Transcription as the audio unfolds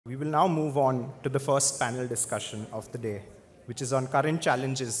We will now move on to the first panel discussion of the day, which is on current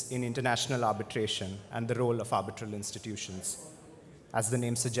challenges in international arbitration and the role of arbitral institutions. As the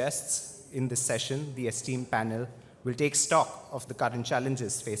name suggests, in this session, the esteemed panel will take stock of the current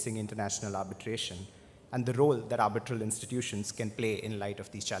challenges facing international arbitration and the role that arbitral institutions can play in light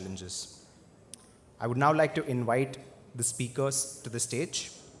of these challenges. I would now like to invite the speakers to the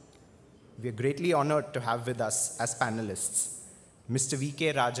stage. We are greatly honored to have with us as panelists Mr.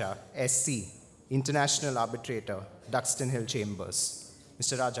 V.K. Raja, SC, International Arbitrator, Duxton Hill Chambers.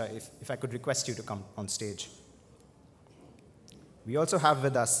 Mr. Raja, if I could request you to come on stage. We also have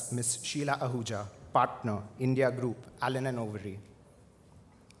with us Ms. Sheila Ahuja, Partner, India Group, Allen & Overy.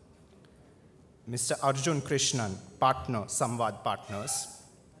 Mr. Arjun Krishnan, Partner, Samvad Partners.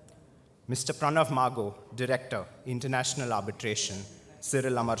 Mr. Pranav Mago, Director, International Arbitration,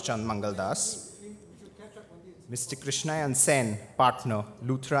 Cyril Amarchand Mangaldas. Mr. Krishnayan Sen, Partner,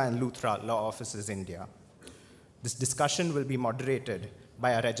 Luthra & Luthra Law Offices, India. This discussion will be moderated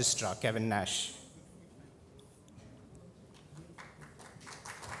by our Registrar, Kevin Nash.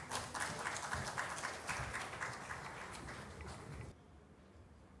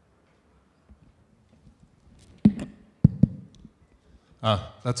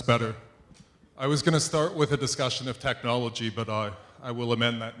 That's better. I was going to start with a discussion of technology, but I will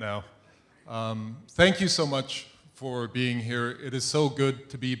amend that now. Thank you so much for being here. It is so good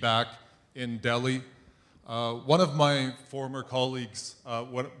to be back in Delhi. One of my former colleagues,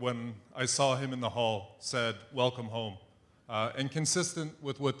 when I saw him in the hall, said, "Welcome home." And consistent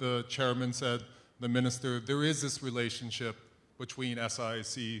with what the chairman said, the minister, there is this relationship between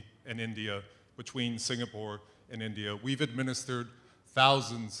SIAC and India, between Singapore and India. We've administered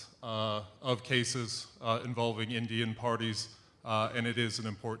thousands of cases involving Indian parties, and it is an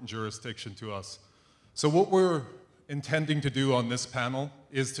important jurisdiction to us. So what we're intending to do on this panel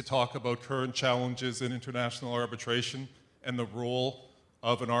is to talk about current challenges in international arbitration and the role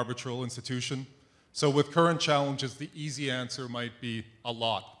of an arbitral institution. So with current challenges, the easy answer might be a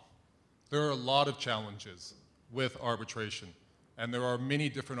lot. There are a lot of challenges with arbitration, and there are many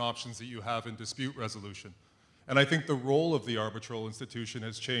different options that you have in dispute resolution. And I think the role of the arbitral institution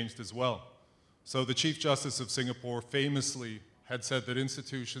has changed as well. So the Chief Justice of Singapore famously had said that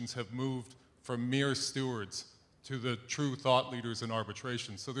institutions have moved from mere stewards to the true thought leaders in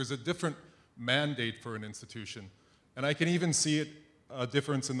arbitration. So there's a different mandate for an institution. And I can even see a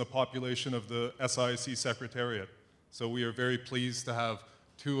difference in the population of the SIAC Secretariat. So we are very pleased to have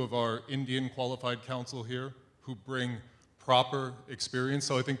two of our Indian qualified counsel here who bring proper experience.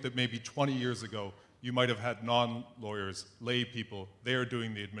 So I think that maybe 20 years ago, you might have had non-lawyers, lay people. They are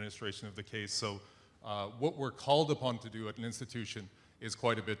doing the administration of the case. So what we're called upon to do at an institution is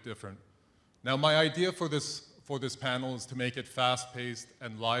quite a bit different. Now, my idea for this panel is to make it fast-paced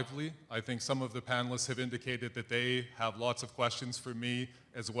and lively. I think some of the panelists have indicated that they have lots of questions for me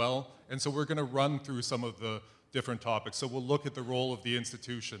as well. And so we're going to run through some of the different topics. So we'll look at the role of the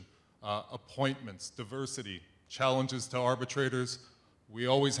institution, appointments, diversity, challenges to arbitrators. We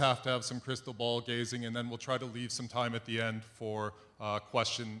always have to have some crystal ball gazing, and then we'll try to leave some time at the end for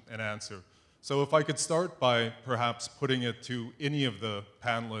question and answer. So if I could start by perhaps putting it to any of the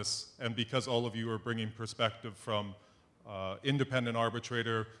panelists, and because all of you are bringing perspective from independent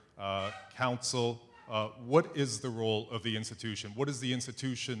arbitrator, counsel, what is the role of the institution? What does the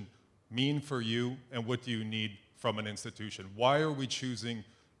institution mean for you, and what do you need from an institution? Why are we choosing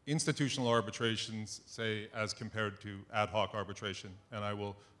institutional arbitrations, say, as compared to ad hoc arbitration? And I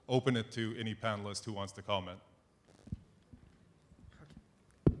will open it to any panelist who wants to comment.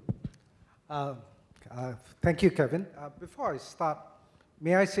 Thank you, Kevin. Before I start,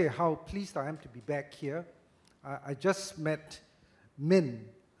 may I say how pleased I am to be back here. I just met Min,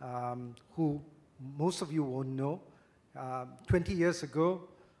 who most of you won't know. 20 years ago,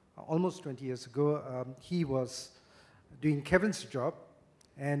 almost 20 years ago, he was doing Kevin's job.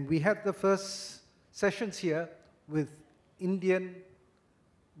 And we had the first sessions here with Indian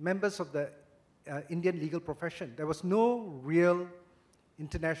members of the Indian legal profession. There was no real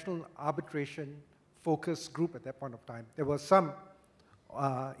international arbitration focused group at that point of time. There were some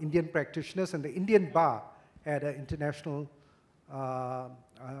Indian practitioners, and the Indian bar had an international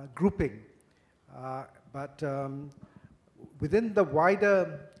grouping. But within the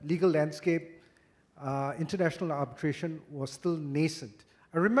wider legal landscape, international arbitration was still nascent.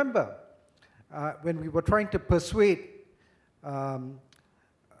 I remember when we were trying to persuade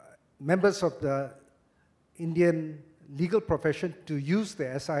members of the Indian legal profession to use the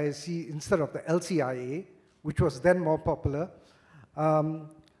SIAC instead of the LCIA, which was then more popular.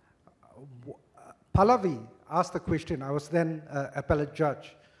 Pallavi asked the question. I was then appellate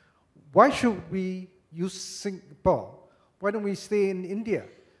judge. why should we use Singapore? Why don't we stay in India?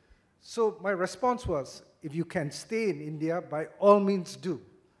 So my response was, if you can stay in India, by all means do.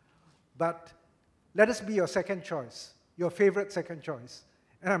 But let us be your second choice, your favorite second choice.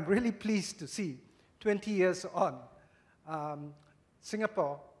 And I'm really pleased to see 20 years on,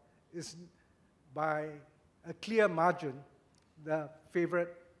 Singapore is by a clear margin the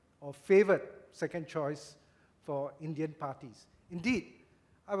favorite or favored second choice for Indian parties. Indeed,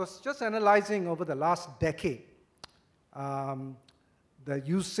 I was just analyzing over the last decade the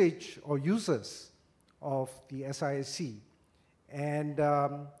usage or users of the SIAC. And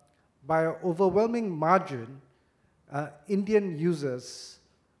by an overwhelming margin, Indian users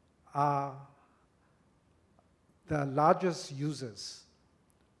are the largest users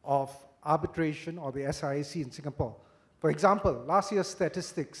of arbitration or the SIAC in Singapore. For example, last year's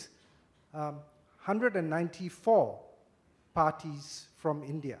statistics, 194 parties from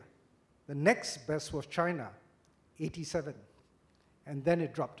India. The next best was China, 87, and then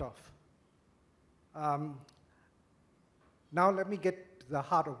it dropped off. Now let me get to the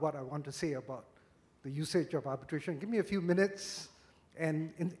heart of what I want to say about the usage of arbitration. Give me a few minutes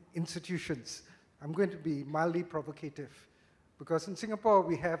and institutions. I'm going to be mildly provocative because in Singapore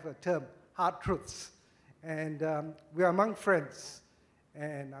we have a term, hard truths, and we're among friends,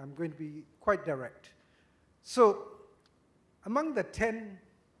 and I'm going to be quite direct. So among the 10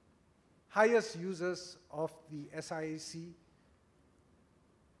 highest users of the SIAC,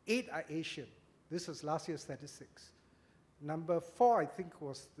 8 are Asian. This was last year's statistics. Number 4, I think,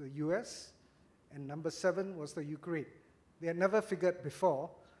 was the US, and number 7 was the Ukraine. They had never figured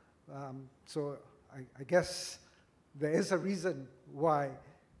before, so I guess there is a reason why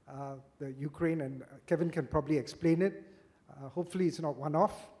the Ukraine, and Kevin can probably explain it. Hopefully it's not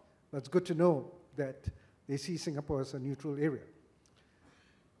one-off, but it's good to know that they see Singapore as a neutral area.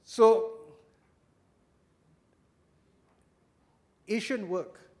 So Asian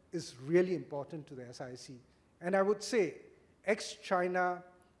work is really important to the SIAC. And I would say, ex-China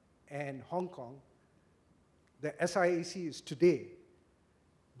and Hong Kong, the SIAC is today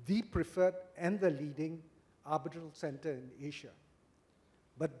the preferred and the leading arbitral center in Asia.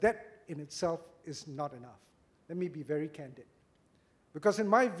 But that in itself is not enough. Let me be very candid. Because in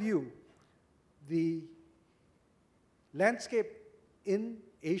my view, the landscape in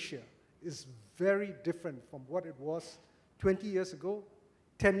Asia is very different from what it was 20 years ago,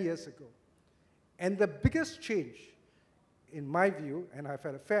 10 years ago. And the biggest change, in my view, and I've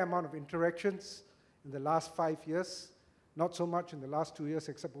had a fair amount of interactions in the last 5 years, not so much in the last 2 years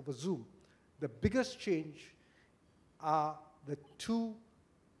except over Zoom, the biggest change are the two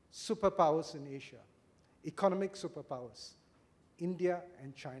superpowers in Asia, economic superpowers, India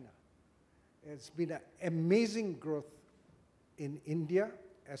and China. It's been an amazing growth in India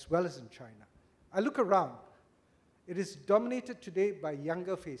as well as in China. I look around. It is dominated today by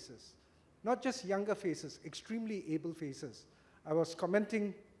younger faces. Not just younger faces, extremely able faces. I was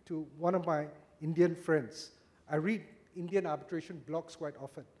commenting to one of my Indian friends. I read Indian arbitration blogs quite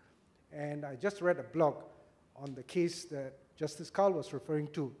often. And I just read a blog on the case that Justice Carl was referring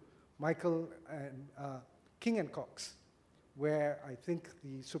to, Michael and King and Cox, where I think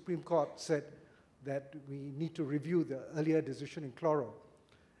the Supreme Court said that we need to review the earlier decision in Cloro.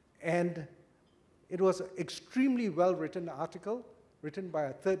 And it was an extremely well-written article written by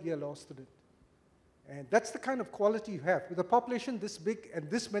a third-year law student. And that's the kind of quality you have. With a population this big and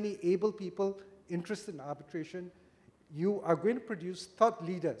this many able people interested in arbitration, you are going to produce thought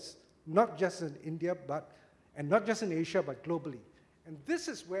leaders, not just in India, and not just in Asia, but globally. And this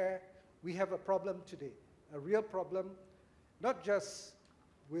is where we have a problem today, a real problem, not just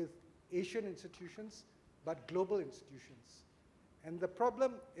with Asian institutions, but global institutions. And the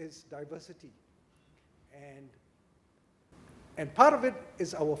problem is diversity. And part of it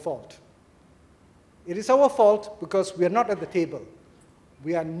is our fault. It is our fault because we are not at the table.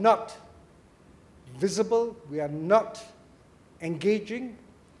 We are not visible. We are not engaging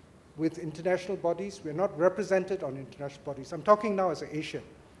with international bodies. We are not represented on international bodies. I'm talking now as an Asian,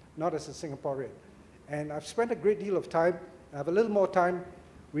 not as a Singaporean. And I've spent a great deal of time, I have a little more time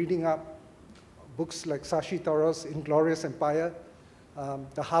reading up books like Sashi Thoreau's Inglorious Empire,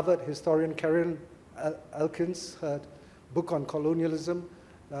 the Harvard historian Karen Elkins, her book on colonialism,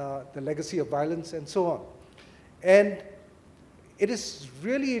 The Legacy of Violence, and so on. And it is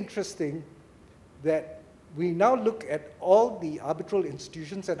really interesting that we now look at all the arbitral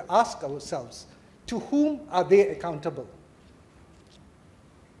institutions and ask ourselves, to whom are they accountable?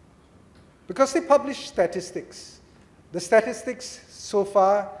 Because they publish statistics. The statistics so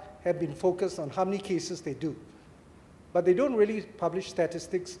far have been focused on how many cases they do. but they don't really publish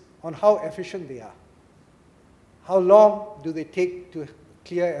statistics on how efficient they are. How long do they take to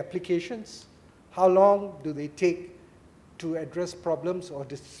clear applications? How long do they take to address problems or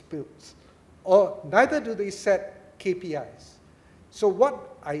disputes? Or neither do they set KPIs. So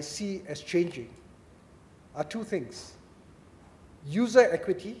what I see as changing are two things. User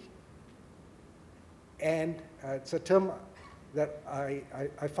equity, and it's a term that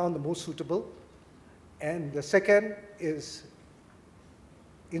I found the most suitable. And the second is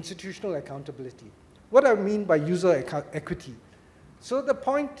institutional accountability. What I mean by user equity. So the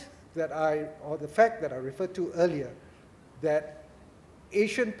point that or the fact that I referred to earlier, that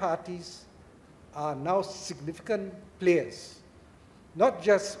Asian parties are now significant players, not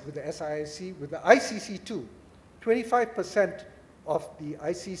just with the SIAC, with the ICC too. 25% of the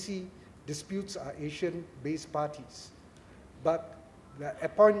ICC disputes are Asian-based parties, but the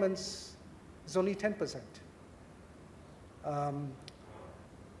appointments is only 10%.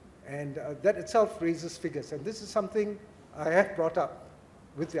 And that itself raises figures, and this is something I have brought up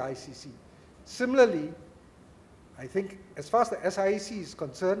with the ICC. Similarly, I think as far as the SIAC is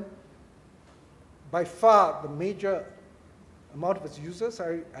concerned, by far the major amount of its users,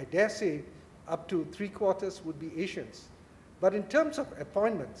 I dare say up to 3/4 would be Asians. But in terms of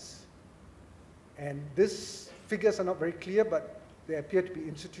appointments, and these figures are not very clear, but they appear to be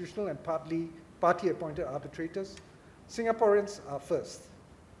institutional and partly party-appointed arbitrators, Singaporeans are first.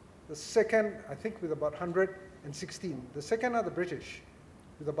 The second, I think, with about 116. The second are the British,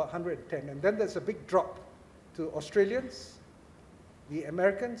 with about 110. And then there's a big drop to Australians, the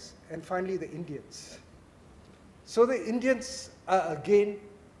Americans, and finally the Indians. So the Indians are again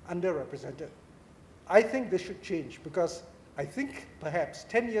underrepresented. I think they should change, because I think perhaps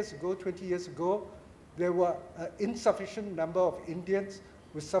 10 years ago, 20 years ago, there were an insufficient number of Indians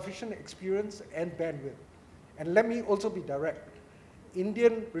with sufficient experience and bandwidth. And let me also be direct.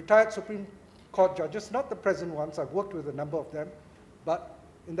 Indian retired Supreme Court judges, not the present ones, I've worked with a number of them, but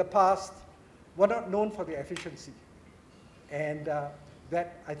in the past, were not known for their efficiency. And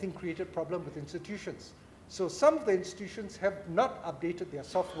that, I think, created problems with institutions. So some of the institutions have not updated their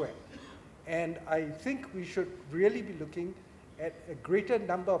software. And I think we should really be looking at a greater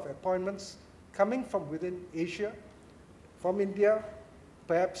number of appointments coming from within Asia, from India,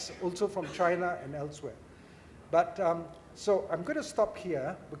 perhaps also from China and elsewhere. But so I'm going to stop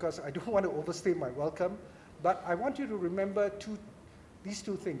here, because I don't want to overstay my welcome, but I want you to remember these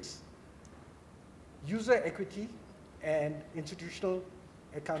two things: user equity and institutional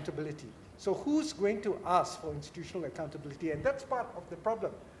accountability. So who's going to ask for institutional accountability? And that's part of the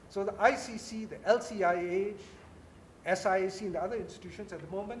problem. So the ICC, the LCIA, SIAC, and the other institutions at the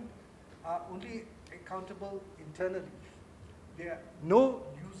moment are only accountable internally. There are no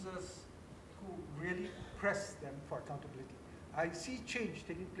users who really press them for accountability. I see change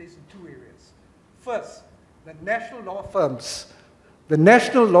taking place in two areas. First, the national law firms. The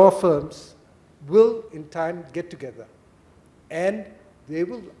national law firms will in time get together, and they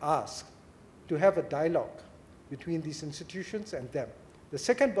will ask to have a dialogue between these institutions and them. The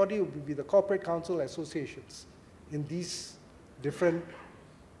second body will be the corporate council associations in these different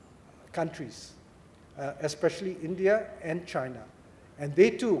countries, especially India and China. And they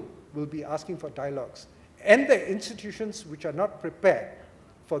too will be asking for dialogues. And the institutions which are not prepared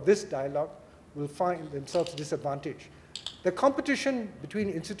for this dialogue will find themselves disadvantaged. The competition between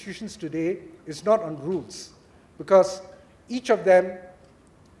institutions today is not on rules, because each of them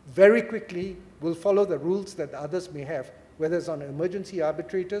very quickly will follow the rules that the others may have, whether it's on emergency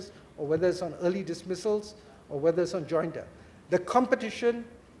arbitrators, or whether it's on early dismissals, or whether it's on joinder. The competition,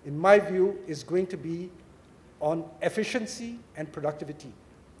 in my view, is going to be on efficiency and productivity.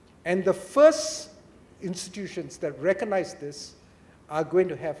 And the first institutions that recognize this are going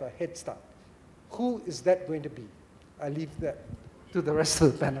to have a head start. Who is that going to be? I leave that to the rest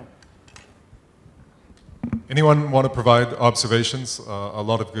of the panel. Anyone want to provide observations? A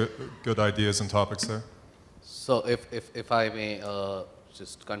lot of good ideas and topics there. So if I may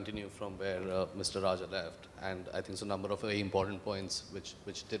just continue from where Mr. Raja left, and I think it's a number of very important points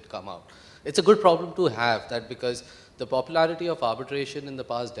which did come out. It's a good problem to have, that because the popularity of arbitration in the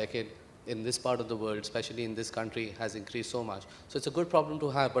past decade in this part of the world, especially in this country, has increased so much. So it's a good problem to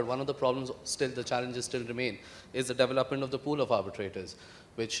have, but one of the problems still, the challenges still remain, is the development of the pool of arbitrators,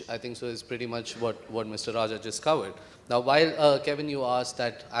 which I think so is pretty much what Mr. Raja just covered. Now, while Kevin, you asked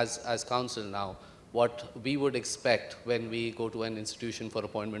that as counsel now, what we would expect when we go to an institution for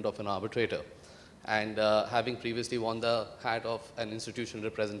appointment of an arbitrator. And having previously worn the hat of an institution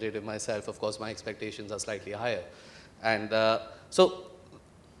representative myself, of course, my expectations are slightly higher. And so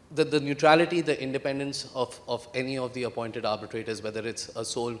the neutrality, the independence of any of the appointed arbitrators, whether it's a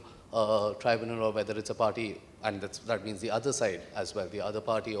sole tribunal or whether it's a party, and that means the other side as well, the other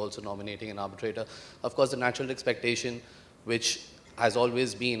party also nominating an arbitrator. Of course, the natural expectation, which has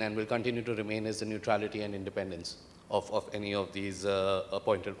always been and will continue to remain, is the neutrality and independence of any of these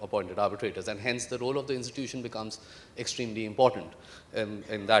appointed arbitrators, and hence the role of the institution becomes extremely important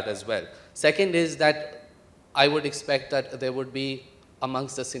in that as well. Second is that I would expect that there would be,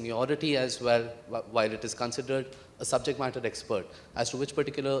 amongst the seniority as well, while it is considered a subject matter expert as to which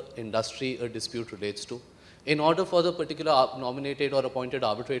particular industry a dispute relates to, in order for the particular nominated or appointed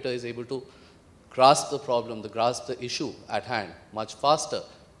arbitrator is able to grasp the problem, grasp the issue at hand much faster,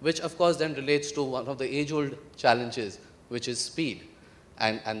 which of course then relates to one of the age-old challenges, which is speed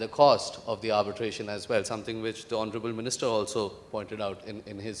and the cost of the arbitration as well, something which the Honorable Minister also pointed out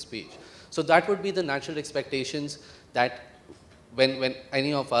in his speech. So that would be the natural expectations, that when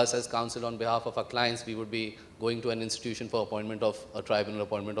any of us as counsel on behalf of our clients, we would be going to an institution for appointment of a tribunal,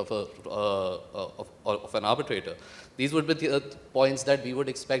 appointment of an arbitrator. These would be the points that we would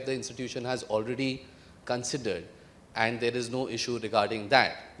expect the institution has already considered, and there is no issue regarding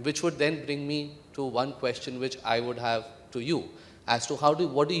that, which would then bring me to one question which I would have to you, as to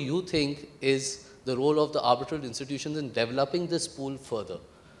what do you think is the role of the arbitral institutions in developing this pool further?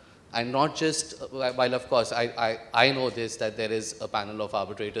 And not just, while of course I know this, that there is a panel of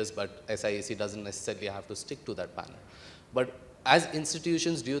arbitrators, but SIAC doesn't necessarily have to stick to that panel. But as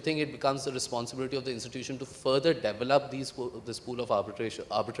institutions, do you think it becomes the responsibility of the institution to further develop this pool of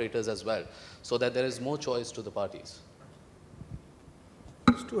arbitrators as well, so that there is more choice to the parties?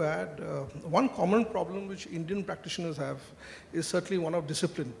 Just to add, one common problem which Indian practitioners have is certainly one of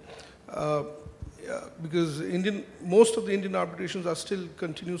discipline. Because most of the Indian arbitrations are still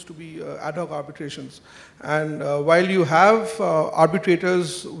continues to be ad hoc arbitrations. And while you have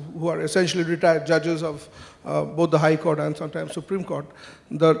arbitrators who are essentially retired judges of both the High Court and sometimes Supreme Court,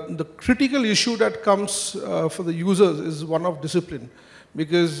 the critical issue that comes for the users is one of discipline.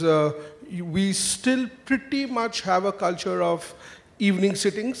 Because we still pretty much have a culture of evening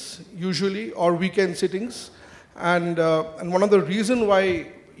sittings, usually, or weekend sittings. And one of the reasons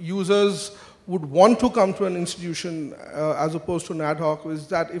why users would want to come to an institution as opposed to an ad hoc is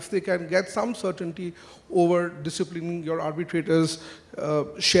that if they can get some certainty over disciplining your arbitrators,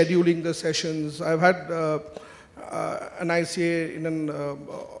 scheduling the sessions. I've had an ICA in an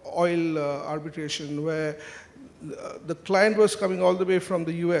oil arbitration where the client was coming all the way from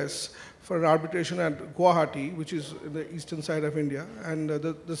the US for an arbitration at Guwahati, which is in the eastern side of India. And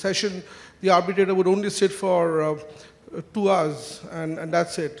the session, the arbitrator would only sit for 2 hours, and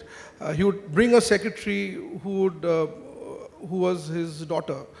that's it. He would bring a secretary who was his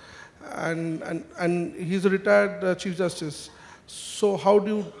daughter, and he's a retired Chief Justice. So how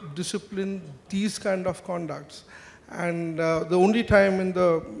do you discipline these kind of conducts? And the only time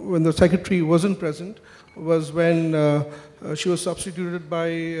when the secretary wasn't present was when she was substituted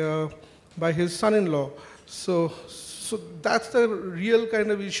by his son-in-law. So that's the real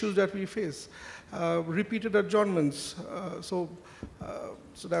kind of issues that we face. Repeated adjournments. So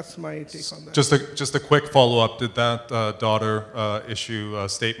that's my take on that. Just a quick follow-up. Did that daughter issue a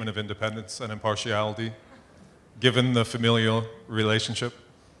statement of independence and impartiality, given the familial relationship?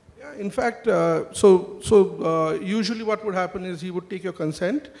 Yeah, in fact, usually what would happen is he would take your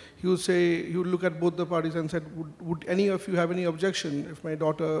consent. He would look at both the parties and said, would any of you have any objection if my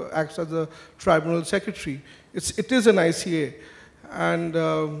daughter acts as a tribunal secretary? It is an ICA. And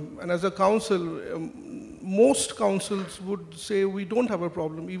as a counsel, most counsels would say we don't have a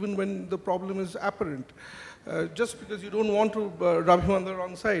problem, even when the problem is apparent, just because you don't want to rub him on the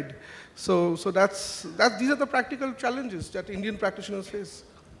wrong side. So these are the practical challenges that Indian practitioners face.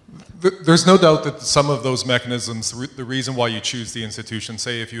 There's no doubt that some of those mechanisms, the reason why you choose the institution,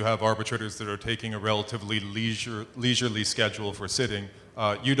 say if you have arbitrators that are taking a relatively leisurely schedule for sitting,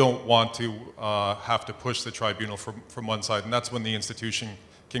 you don't want to have to push the tribunal from one side, and that's when the institution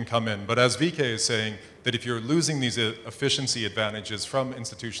can come in. But as VK is saying, that if you're losing these efficiency advantages from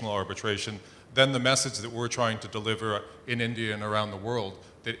institutional arbitration, then the message that we're trying to deliver in India and around the world,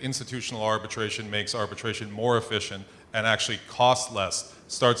 that institutional arbitration makes arbitration more efficient and actually costs less,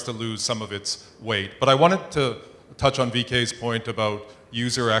 starts to lose some of its weight. But I wanted to touch on VK's point about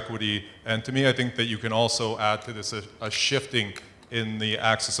user equity, and to me I think that you can also add to this a shifting in the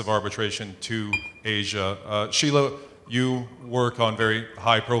axis of arbitration to Asia. Sheila, you work on very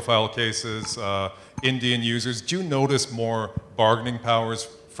high-profile cases, Indian users. Do you notice more bargaining powers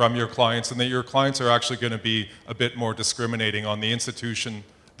from your clients, and that your clients are actually going to be a bit more discriminating on the institution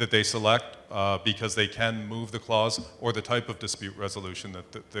that they select? because they can move the clause or the type of dispute resolution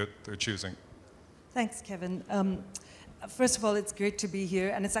that they're choosing. Thanks, Kevin. First of all, it's great to be here,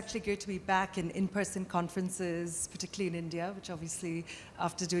 and it's actually great to be back in in-person conferences, particularly in India, which obviously,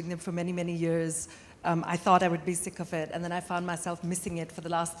 after doing them for many, many years, I thought I would be sick of it, and then I found myself missing it for the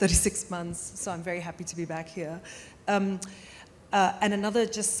last 36 months, so I'm very happy to be back here. And another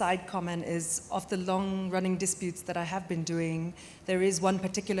just side comment is, of the long-running disputes that I have been doing, there is one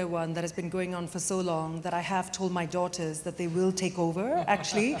particular one that has been going on for so long that I have told my daughters that they will take over,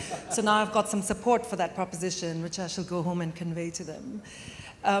 actually. So now I've got some support for that proposition, which I shall go home and convey to them.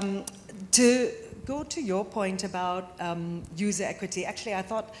 To go to your point about user equity, actually I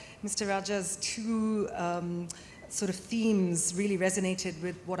thought Mr. Raja's two sort of themes really resonated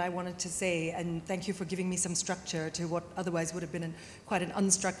with what I wanted to say, and thank you for giving me some structure to what otherwise would have been quite an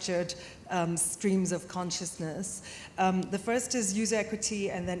unstructured streams of consciousness. The first is user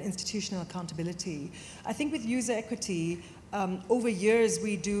equity and then institutional accountability. I think with user equity, over years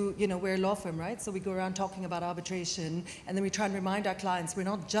we do, we're a law firm, right? So we go around talking about arbitration, and then we try and remind our clients, we're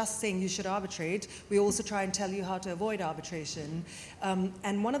not just saying you should arbitrate, we also try and tell you how to avoid arbitration.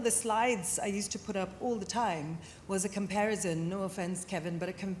 And one of the slides I used to put up all the time was a comparison, no offense, Kevin, but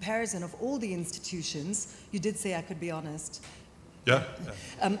a comparison of all the institutions. You did say I could be honest. Yeah.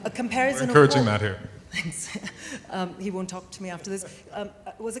 A comparison We're encouraging that here. Thanks. He won't talk to me after this.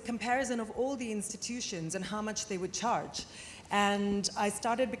 Was a comparison of all the institutions and how much they would charge. And I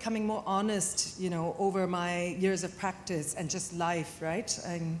started becoming more honest, over my years of practice and just life, right?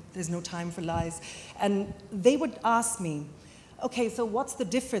 And there's no time for lies. And they would ask me, okay, so what's the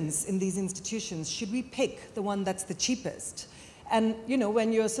difference in these institutions? Should we pick the one that's the cheapest? And,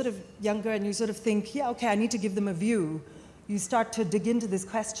 when you're sort of younger and you sort of think, yeah, okay, I need to give them a view, you start to dig into this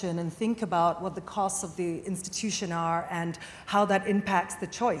question and think about what the costs of the institution are and how that impacts the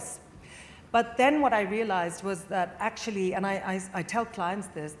choice. But then what I realized was that actually, and I tell clients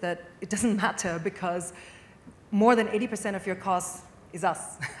this, that it doesn't matter because more than 80% of your costs is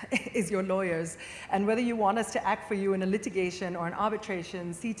us, is your lawyers. And whether you want us to act for you in a litigation or an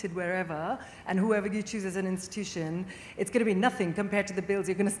arbitration, seated wherever, and whoever you choose as an institution, it's going to be nothing compared to the bills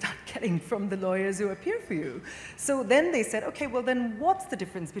you're going to start getting from the lawyers who appear for you. So then they said, okay, well then what's the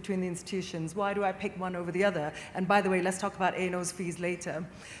difference between the institutions? Why do I pick one over the other? And by the way, let's talk about A&O's fees later.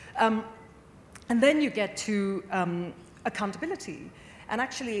 And then you get to accountability. And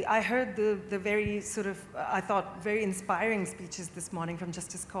actually, I heard the very sort of, I thought, very inspiring speeches this morning from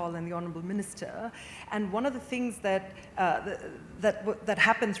Justice Kaul and the Honorable Minister. And one of the things that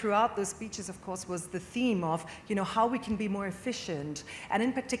happened throughout those speeches, of course, was the theme of, how we can be more efficient. And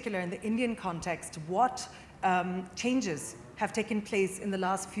in particular, in the Indian context, what changes have taken place in the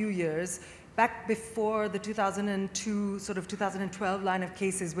last few years, back before the 2002, sort of 2012 line of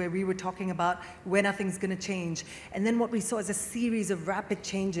cases where we were talking about when are things going to change. And then what we saw is a series of rapid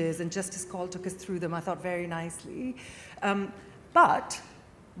changes, and Justice Kaul took us through them, I thought, very nicely. But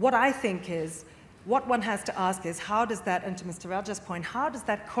what I think is, what one has to ask is, how does that, and to Mr. Raja's point, how does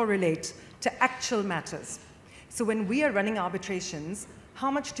that correlate to actual matters? So when we are running arbitrations, how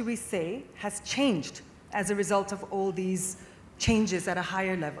much do we say has changed as a result of all these changes at a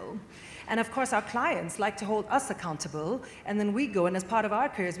higher level? And of course, our clients like to hold us accountable, and then we go, and as part of our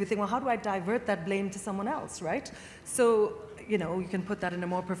careers, we think, well, how do I divert that blame to someone else, right? So, you can put that in a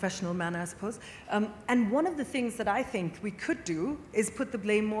more professional manner, I suppose. And one of the things that I think we could do is put the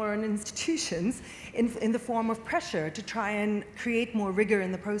blame more on institutions in the form of pressure to try and create more rigor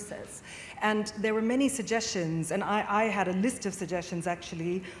in the process. And there were many suggestions, and I had a list of suggestions,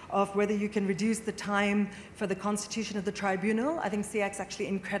 actually, of whether you can reduce the time for the constitution of the tribunal. I think SIAC's actually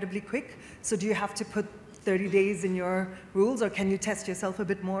incredibly quick. So do you have to put 30 days in your rules, or can you test yourself a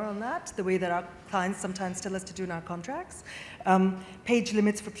bit more on that, the way that our clients sometimes tell us to do in our contracts? Page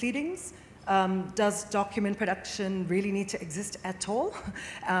limits for pleadings. Does document production really need to exist at all?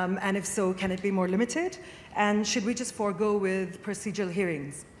 And if so, can it be more limited? And should we just forego with procedural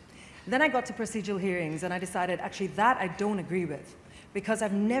hearings? Then I got to procedural hearings, and I decided, actually, that I don't agree with, because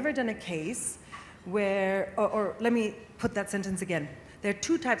I've never done a case where, or let me put that sentence again. There are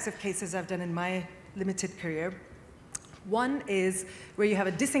two types of cases I've done in my limited career. One is where you have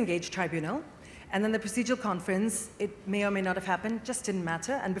a disengaged tribunal, and then the procedural conference, it may or may not have happened, just didn't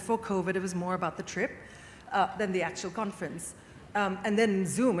matter, and before COVID, it was more about the trip than the actual conference. And then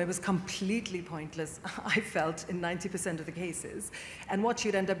Zoom, it was completely pointless, I felt, in 90% of the cases. And what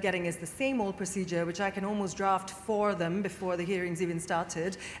you'd end up getting is the same old procedure, which I can almost draft for them before the hearings even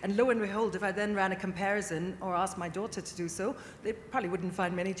started. And lo and behold, if I then ran a comparison or asked my daughter to do so, they probably wouldn't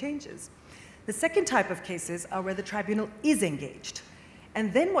find many changes. The second type of cases are where the tribunal is engaged.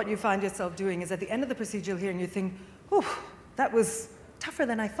 And then what you find yourself doing is at the end of the procedural hearing, you think, oh, that was tougher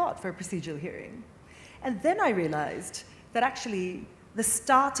than I thought for a procedural hearing. And then I realized that actually the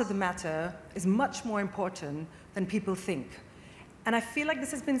start of the matter is much more important than people think. And I feel like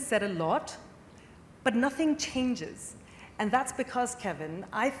this has been said a lot, but nothing changes. And that's because, Kevin,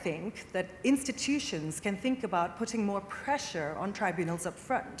 I think that institutions can think about putting more pressure on tribunals up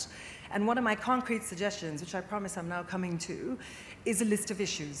front. And one of my concrete suggestions, which I promise I'm now coming to, is a list of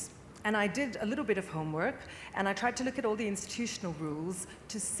issues. And I did a little bit of homework, and I tried to look at all the institutional rules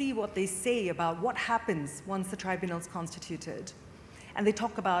to see what they say about what happens once the tribunal's constituted. And they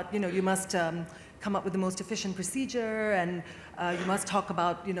talk about, you must come up with the most efficient procedure, and you must talk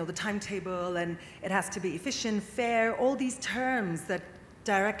about, the timetable, and it has to be efficient, fair, all these terms that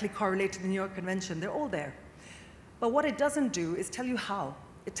directly correlate to the New York Convention, they're all there. But what it doesn't do is tell you how.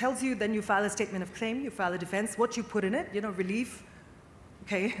 It tells you then you file a statement of claim, you file a defense, what you put in it, relief,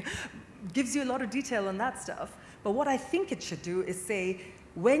 okay, gives you a lot of detail on that stuff. But what I think it should do is say,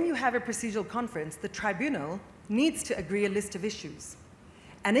 when you have a procedural conference, the tribunal needs to agree a list of issues.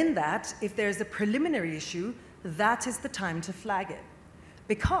 And in that, if there's a preliminary issue, that is the time to flag it.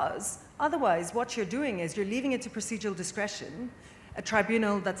 Because otherwise, what you're doing is you're leaving it to procedural discretion. A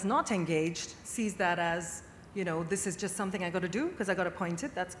tribunal that's not engaged sees that as, this is just something I got to do because I got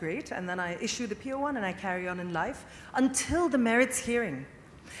appointed, that's great. And then I issue the PO1 and I carry on in life until the merits hearing.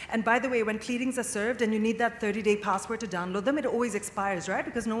 And by the way, when pleadings are served and you need that 30-day password to download them, it always expires, right?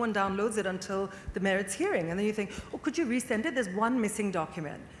 Because no one downloads it until the merits hearing. And then you think, oh, could you resend it? There's one missing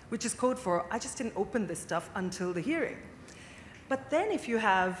document, which is code for, I just didn't open this stuff until the hearing. But then if you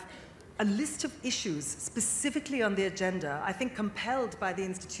have a list of issues specifically on the agenda, I think compelled by the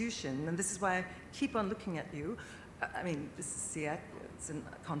institution, and this is why I keep on looking at you. I mean, this is SIAC, it's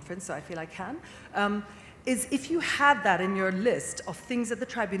a conference, so I feel I can. Is if you had that in your list of things that the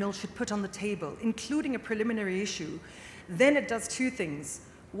tribunal should put on the table, including a preliminary issue, then it does two things.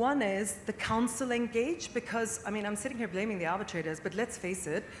 One is the counsel engage, because, I'm sitting here blaming the arbitrators, but let's face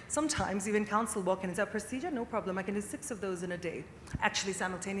it, sometimes even counsel walk in and say, procedure, no problem, I can do 6 of those in a day. Actually,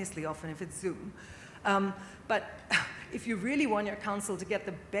 simultaneously often if it's Zoom. But if you really want your counsel to get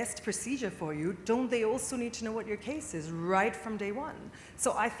the best procedure for you, don't they also need to know what your case is right from day one?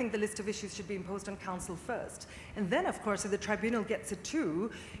 So I think the list of issues should be imposed on counsel first. And then, of course, if the tribunal gets it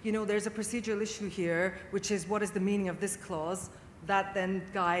too, there's a procedural issue here, which is what is the meaning of this clause? That then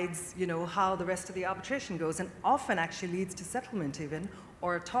guides, how the rest of the arbitration goes, and often actually leads to settlement even,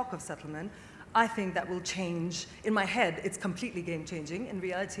 or a talk of settlement. I think that will change. In my head, it's completely game-changing. In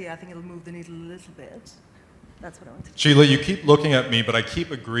reality, I think it'll move the needle a little bit. That's what I want to say. Sheila, you keep looking at me, but I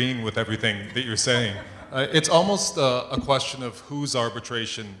keep agreeing with everything that you're saying. It's almost a question of whose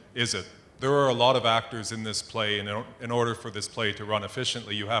arbitration is it? There are a lot of actors in this play, and in order for this play to run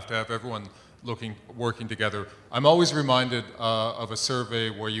efficiently, you have to have everyone working together. I'm always reminded of a survey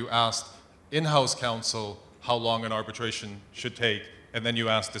where you asked in-house counsel how long an arbitration should take, and then you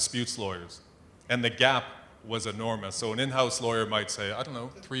asked disputes lawyers. And the gap was enormous. So an in-house lawyer might say, I don't know,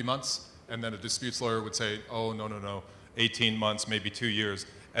 3 months, and then a disputes lawyer would say, oh, no, 18 months, maybe 2 years.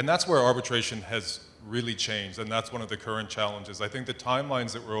 And that's where arbitration has really changed, and that's one of the current challenges. I think the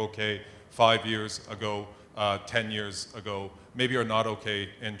timelines that were okay 5 years ago, 10 years ago, maybe are not okay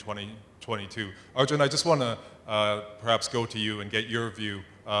in 2022. Arjun, I just want to perhaps go to you and get your view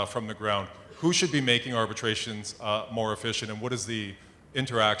from the ground. Who should be making arbitrations more efficient, and what is the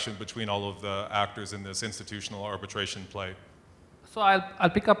interaction between all of the actors in this institutional arbitration play? So I'll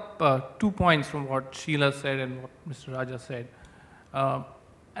pick up 2 points from what Sheila said and what Mr. Raja said. And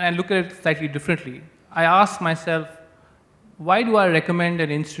I look at it slightly differently. I ask myself, why do I recommend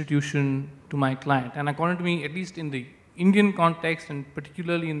an institution to my client? And according to me, at least in the Indian context, and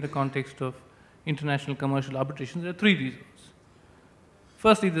particularly in the context of international commercial arbitration, there are 3 reasons.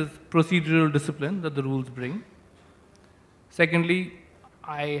 Firstly, there's procedural discipline that the rules bring. Secondly,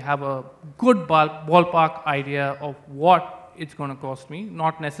 I have a good ballpark idea of what it's going to cost me,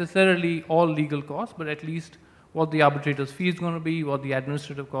 not necessarily all legal costs, but at least what the arbitrator's fee is going to be, what the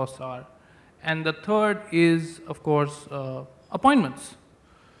administrative costs are. And the third is, of course, appointments.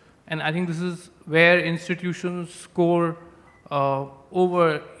 And I think this is where institutions score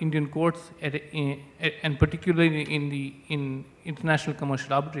over Indian courts, and particularly in international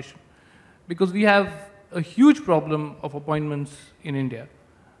commercial arbitration. Because we have a huge problem of appointments in India.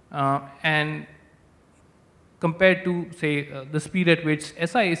 And compared to, say, the speed at which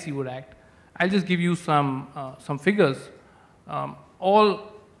SIAC would act, I'll just give you some figures.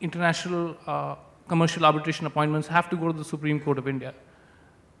 All international commercial arbitration appointments have to go to the Supreme Court of India.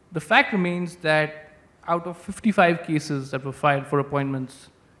 The fact remains that out of 55 cases that were filed for appointments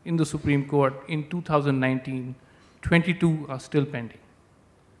in the Supreme Court in 2019, 22 are still pending.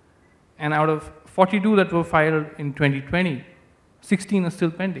 And out of 42 that were filed in 2020, 16 are still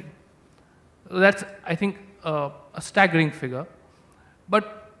pending. That's, I think, a staggering figure.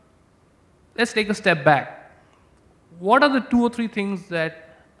 But let's take a step back. What are the 2 or 3 things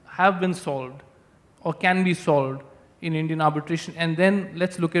that have been solved or can be solved in Indian arbitration? And then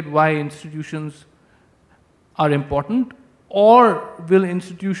let's look at why institutions are important, or will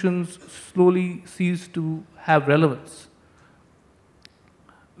institutions slowly cease to have relevance?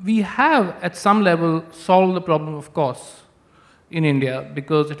 We have, at some level, solved the problem of costs in India,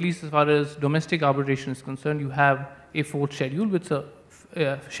 because at least as far as domestic arbitration is concerned, you have a 4th schedule, which is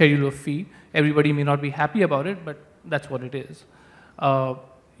a schedule of fee. Everybody may not be happy about it, but that's what it is.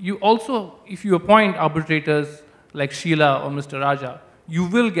 You also, if you appoint arbitrators like Sheila or Mr. Raja, you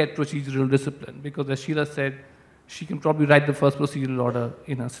will get procedural discipline, because as Sheila said, she can probably write the first procedural order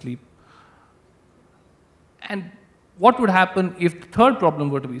in her sleep. And what would happen if the 3rd problem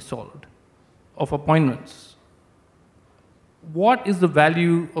were to be solved, of appointments? What is the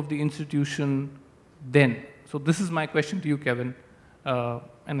value of the institution then? So this is my question to you, Kevin,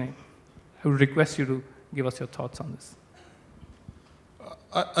 and I would request you to give us your thoughts on this.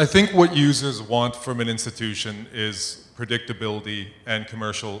 I think what users want from an institution is predictability and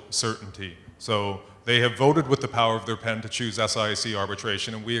commercial certainty. So they have voted with the power of their pen to choose SIAC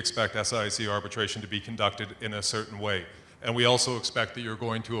arbitration, and we expect SIAC arbitration to be conducted in a certain way. And we also expect that you're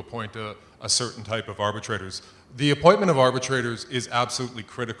going to appoint a certain type of arbitrators. The appointment of arbitrators is absolutely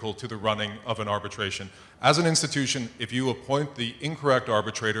critical to the running of an arbitration. As an institution, if you appoint the incorrect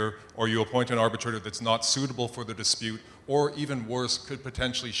arbitrator, or you appoint an arbitrator that's not suitable for the dispute, or even worse, could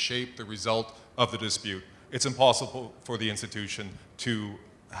potentially shape the result of the dispute, it's impossible for the institution to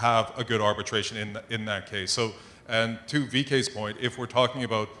have a good arbitration in that case. So, and to VK's point, if we're talking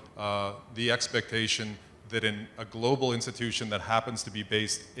about the expectation that in a global institution that happens to be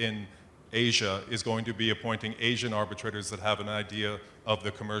based in Asia is going to be appointing Asian arbitrators that have an idea of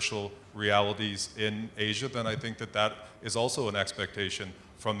the commercial realities in Asia, then I think that that is also an expectation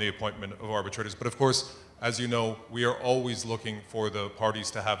from the appointment of arbitrators. But of course, as you know, we are always looking for the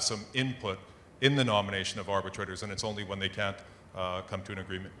parties to have some input in the nomination of arbitrators, and it's only when they can't come to an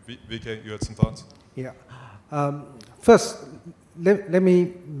agreement. VK, you had some thoughts? Yeah. First, let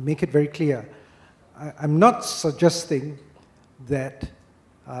me make it very clear. I'm not suggesting that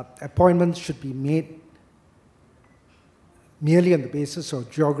appointments should be made merely on the basis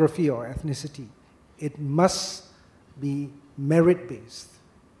of geography or ethnicity. It must be merit-based.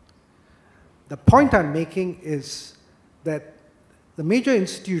 The point I'm making is that the major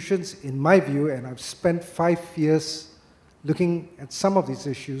institutions, in my view, and I've spent 5 years looking at some of these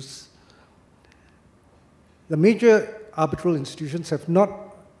issues, the major arbitral institutions have not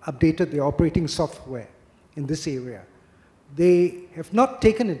updated their operating software in this area. They have not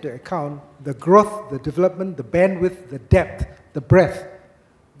taken into account the growth, the development, the bandwidth, the depth, the breadth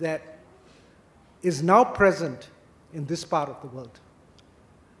that is now present in this part of the world.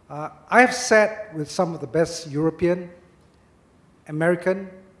 I have sat with some of the best European, American,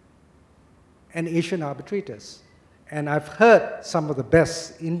 and Asian arbitrators. And I've heard some of the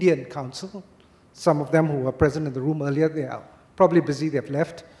best Indian counsel, some of them who were present in the room earlier. They are probably busy, they've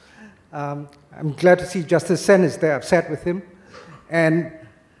left. I'm glad to see Justice Sen is there. I've sat with him. And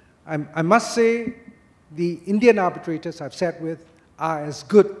I must say, the Indian arbitrators I've sat with are as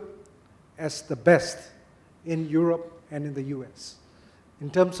good as the best in Europe and in the US, in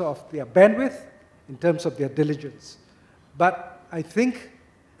terms of their bandwidth, in terms of their diligence. But I think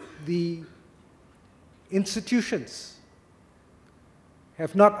the institutions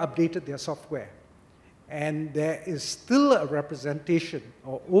have not updated their software. And there is still a representation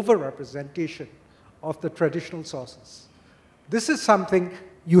or over-representation of the traditional sources. This is something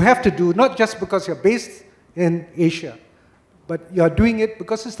you have to do, not just because you're based in Asia, but you're doing it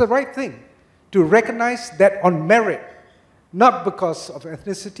because it's the right thing, to recognize that on merit, not because of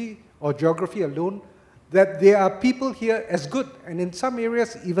ethnicity or geography alone, that there are people here as good, and in some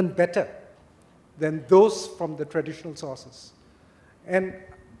areas even better, than those from the traditional sources. And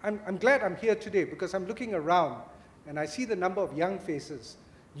I'm glad I'm here today because I'm looking around and I see the number of young faces.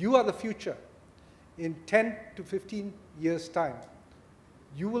 You are the future. In 10 to 15 years' time,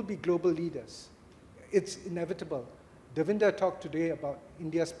 you will be global leaders. It's inevitable. Devinder talked today about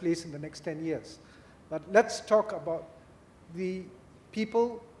India's place in the next 10 years. But let's talk about the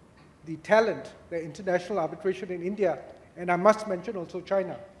people, the talent, the international arbitration in India, and I must mention also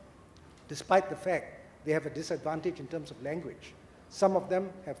China, despite the fact they have a disadvantage in terms of language. Some of them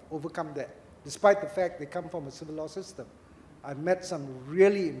have overcome that. despite the fact they come from a civil law system. I've met some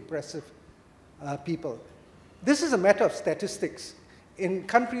really impressive people. This is a matter of statistics. In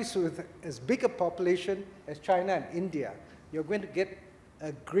countries with as big a population as China and India, you're going to get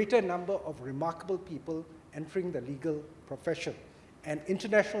a greater number of remarkable people entering the legal profession. And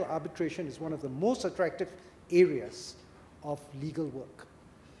international arbitration is one of the most attractive areas of legal work.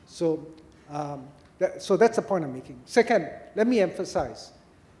 So, so that's the point I'm making. Second, let me emphasize,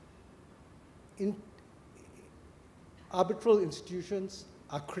 arbitral institutions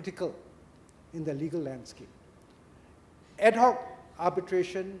are critical in the legal landscape. Ad hoc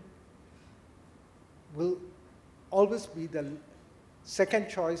arbitration will always be the second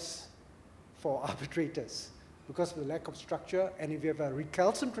choice for arbitrators because of the lack of structure, and if you have a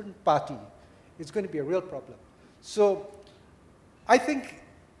recalcitrant party, it's going to be a real problem. So I think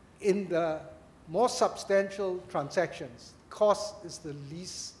in the more substantial transactions, cost is the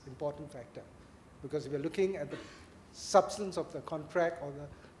least important factor, because if you're looking at the substance of the contract or the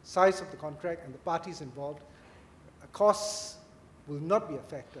size of the contract and the parties involved, costs will not be a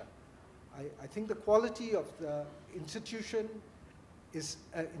factor. I think the quality of the institution is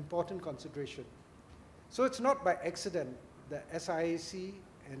an important consideration. So it's not by accident the SIAC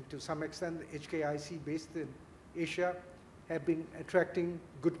and to some extent the HKIC based in Asia have been attracting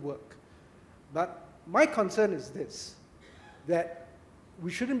good work. But my concern is this, that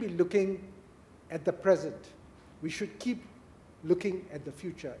we shouldn't be looking at the present. We should keep looking at the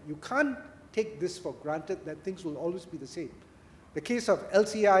future. You can't take this for granted that things will always be the same. The case of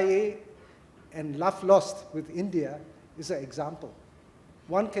LCIA and love lost with India is an example.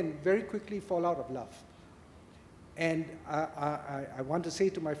 One can very quickly fall out of love. And I want to say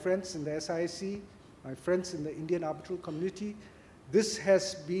to my friends in the SIAC, my friends in the Indian arbitral community, this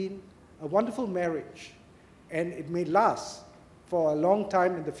has been a wonderful marriage, and it may last for a long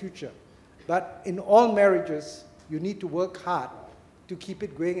time in the future. But in all marriages, you need to work hard to keep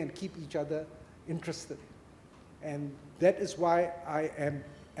it going and keep each other interested. And that is why I am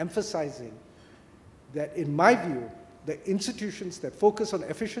emphasizing that, in my view, the institutions that focus on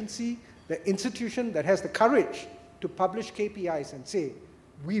efficiency, the institution that has the courage to publish KPIs and say,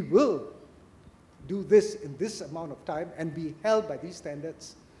 we will do this in this amount of time and be held by these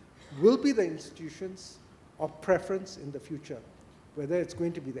standards, will be the institutions of preference in the future. Whether it's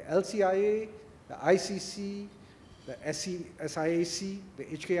going to be the LCIA, the ICC, the SIAC, the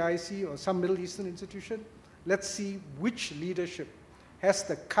HKIC, or some Middle Eastern institution, let's see which leadership has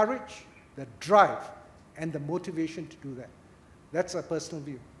the courage, the drive, and the motivation to do that. That's a personal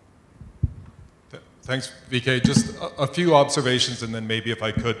view. Thanks, VK. Just a few observations, and then maybe if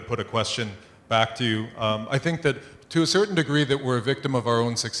I could put a question back to you. I think that to a certain degree that we're a victim of our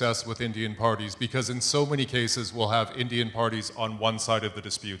own success with Indian parties, because in so many cases we'll have Indian parties on one side of the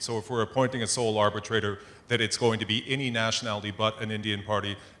dispute. So if we're appointing a sole arbitrator, that it's going to be any nationality but an Indian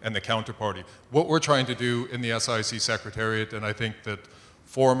party and the counterparty. What we're trying to do in the SIAC Secretariat, and I think that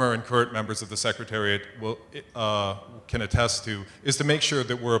former and current members of the Secretariat will, can attest to, is to make sure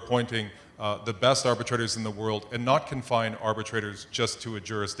that we're appointing the best arbitrators in the world and not confine arbitrators just to a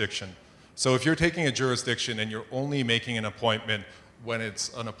jurisdiction. So if you're taking a jurisdiction and you're only making an appointment when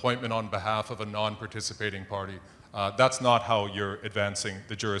it's an appointment on behalf of a non-participating party, that's not how you're advancing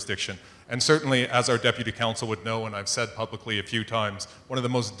the jurisdiction. And certainly, as our Deputy Counsel would know, and I've said publicly a few times, one of the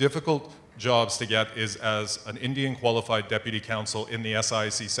most difficult jobs to get is as an Indian qualified Deputy Counsel in the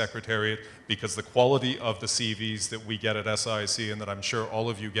SIAC Secretariat, because the quality of the CVs that we get at SIAC and that I'm sure all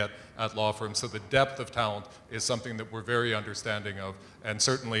of you get at law firms, so the depth of talent is something that we're very understanding of. And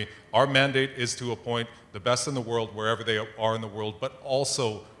certainly, our mandate is to appoint the best in the world wherever they are in the world, but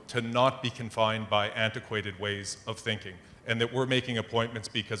also to not be confined by antiquated ways of thinking, and that we're making appointments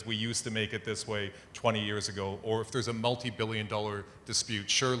because we used to make it this way 20 years ago, or if there's a multi-billion-dollar dispute,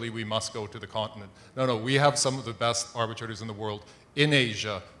 surely we must go to the continent. No, we have some of the best arbitrators in the world in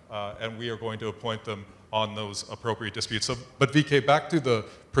Asia, and we are going to appoint them on those appropriate disputes. So, but VK, back to the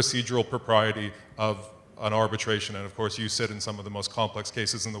procedural propriety of an arbitration, and of course you sit in some of the most complex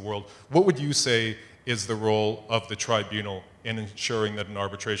cases in the world. What would you say is the role of the tribunal in ensuring that an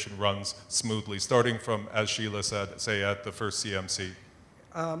arbitration runs smoothly, starting from, as Sheila said, say at the first CMC?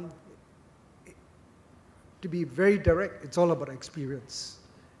 To be very direct, it's all about experience.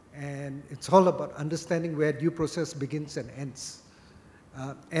 And it's all about understanding where due process begins and ends.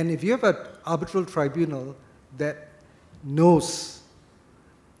 And if you have an arbitral tribunal that knows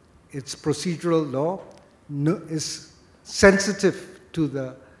its procedural law, is sensitive to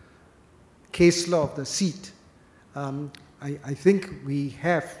the case law of the seat, I think we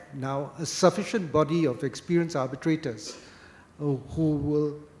have now a sufficient body of experienced arbitrators who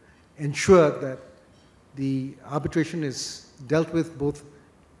will ensure that the arbitration is dealt with both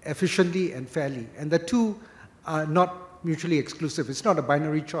efficiently and fairly. And the two are not mutually exclusive. It's not a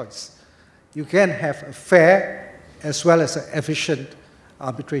binary choice. You can have a fair as well as an efficient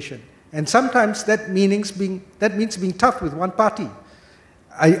arbitration. And sometimes that means being tough with one party.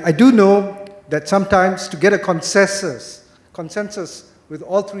 I do know that sometimes to get a consensus with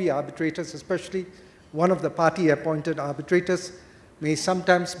all three arbitrators, especially one of the party-appointed arbitrators, may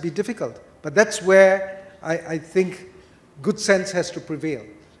sometimes be difficult. But that's where I think good sense has to prevail.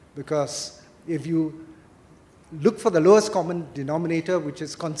 Because if you look for the lowest common denominator, which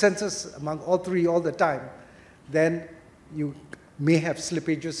is consensus among all three all the time, then you may have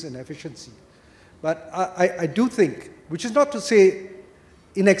slippages in efficiency. But I do think, which is not to say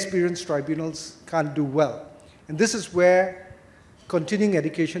inexperienced tribunals can't do well. And this is where continuing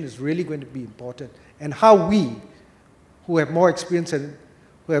education is really going to be important. And how we, who have more experience and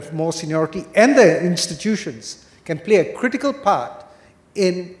who have more seniority, and the institutions can play a critical part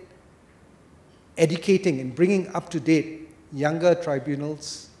in educating and bringing up to date younger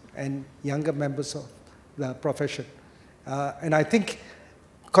tribunals and younger members of the profession. And I think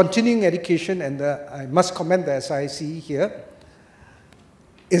continuing education, and I must commend the SIAC here,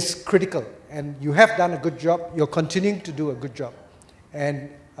 is critical. And you have done a good job. You're continuing to do a good job. And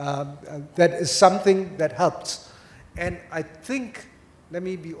that is something that helps. And I think, let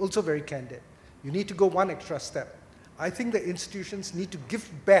me be also very candid, you need to go one extra step. I think the institutions need to give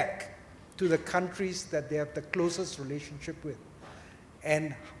back to the countries that they have the closest relationship with.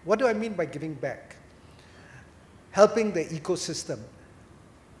 And what do I mean by giving back? Helping the ecosystem,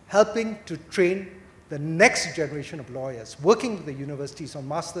 helping to train the next generation of lawyers, working with the universities on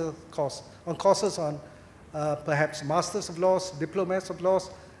courses on perhaps masters of laws, diplomas of laws,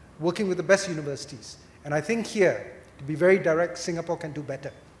 working with the best universities. And I think here, to be very direct, Singapore can do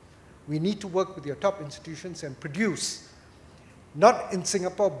better. We need to work with your top institutions and produce, not in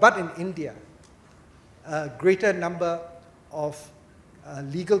Singapore, but in India, a greater number of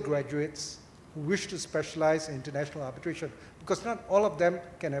legal graduates who wish to specialize in international arbitration, because not all of them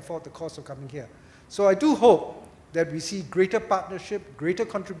can afford the cost of coming here. So I do hope that we see greater partnership, greater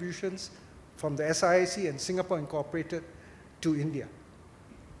contributions from the SIAC and Singapore Incorporated to India.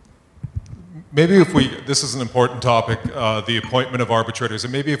 Maybe if this is an important topic, the appointment of arbitrators,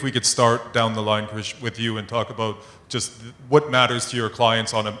 and maybe if we could start down the line, Krish, with you and talk about just what matters to your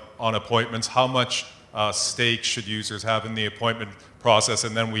clients on appointments, how much stake should users have in the appointment process,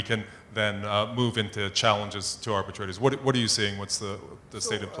 and then we can move into challenges to arbitrators. What are you seeing? What's the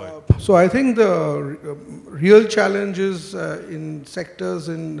state of play? So I think the real challenge is in sectors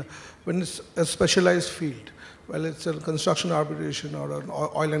when it's a specialized field. Well, it's a construction arbitration or an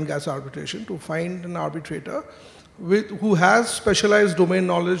oil and gas arbitration, to find an arbitrator who has specialized domain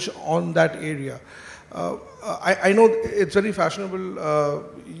knowledge on that area. I know it's very fashionable,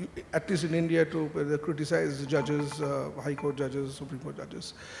 at least in India, to criticize judges, high court judges, Supreme Court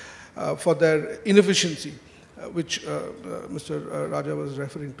judges, for their inefficiency, which Mr. Raja was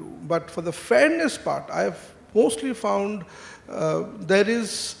referring to. But for the fairness part, I have mostly found there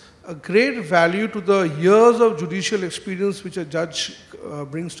is a great value to the years of judicial experience which a judge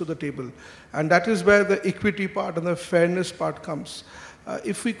brings to the table. And that is where the equity part and the fairness part comes.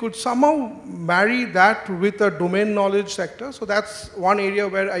 If we could somehow marry that with a domain knowledge sector, so that's one area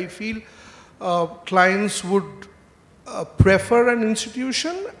where I feel clients would prefer an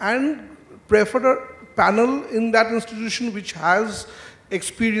institution and prefer a panel in that institution which has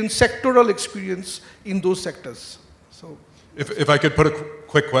experience, sectoral experience in those sectors. So, if I could put a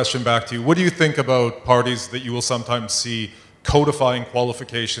quick question back to you, what do you think about parties that you will sometimes see codifying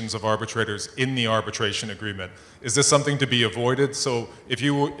qualifications of arbitrators in the arbitration agreement? Is this something to be avoided? So if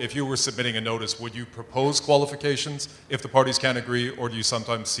you were submitting a notice, would you propose qualifications if the parties can't agree, or do you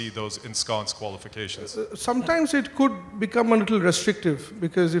sometimes see those ensconced qualifications? Sometimes it could become a little restrictive,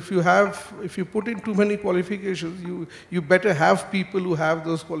 because if you put in too many qualifications, you better have people who have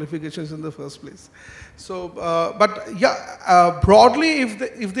those qualifications in the first place. So, but yeah, broadly,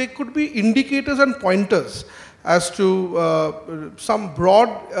 if there could be indicators and pointers as to some broad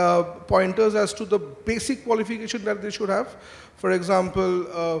pointers as to the basic qualification that they should have. For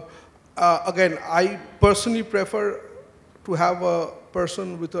example, again, I personally prefer to have a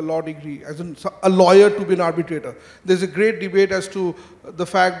person with a law degree, as in a lawyer to be an arbitrator. There's a great debate as to the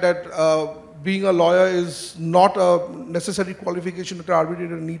fact that being a lawyer is not a necessary qualification that an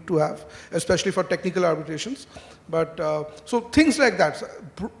arbitrator need to have, especially for technical arbitrations. But so things like that,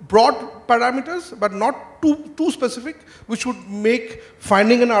 broad parameters, but not too specific, which would make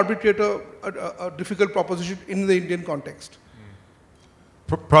finding an arbitrator a difficult proposition in the Indian context.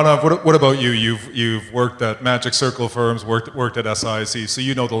 Pranav, what about you? You've worked at Magic Circle firms, worked at SIAC, so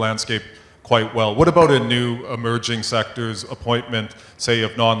you know the landscape quite well. What about a new emerging sector's appointment, say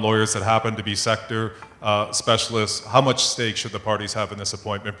of non-lawyers that happen to be sector specialists? How much stake should the parties have in this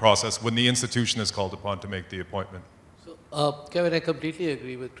appointment process when the institution is called upon to make the appointment? So, Kevin, I completely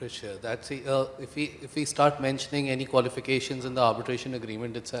agree with Chris here. That if we start mentioning any qualifications in the arbitration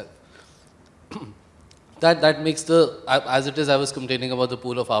agreement itself, that makes as it is, I was complaining about the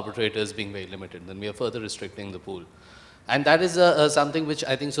pool of arbitrators being very limited, then we are further restricting the pool. And that is something which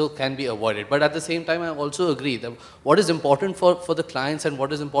I think so can be avoided. But at the same time, I also agree that what is important for the clients and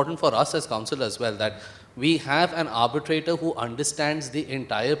what is important for us as counsel as well, that we have an arbitrator who understands the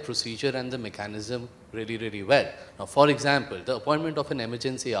entire procedure and the mechanism really, really well. Now, for example, the appointment of an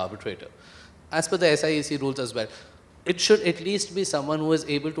emergency arbitrator, as per the SIAC rules as well, it should at least be someone who is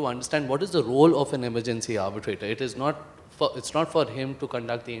able to understand what is the role of an emergency arbitrator. It's not for him to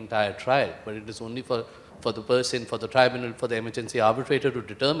conduct the entire trial, but it is only for the person, for the tribunal, for the emergency arbitrator to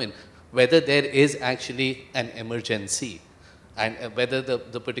determine whether there is actually an emergency and whether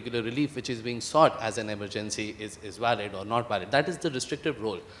the particular relief which is being sought as an emergency is valid or not valid. That is the restrictive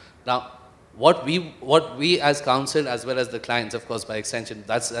role. Now, what we as counsel as well as the clients, of course, by extension,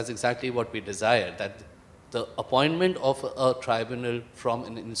 that's exactly what we desire, that the appointment of a tribunal from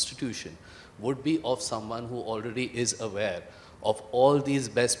an institution would be of someone who already is aware of all these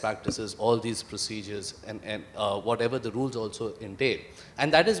best practices, all these procedures, and whatever the rules also entail.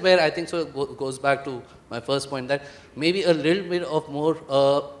 And that is where I think so it goes back to my first point, that maybe a little bit of more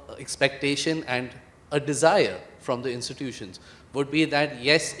expectation and a desire from the institutions would be that,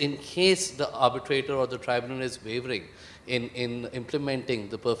 yes, in case the arbitrator or the tribunal is wavering in implementing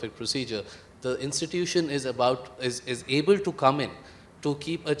the perfect procedure, the institution is able to come in to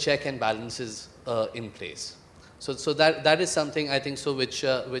keep a check and balances in place. So that is something I think so which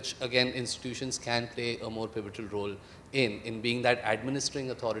again institutions can play a more pivotal role in being that administering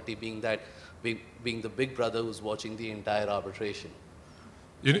authority, being the big brother who's watching the entire arbitration.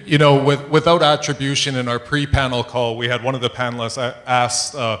 You know, without attribution, in our pre-panel call, we had one of the panelists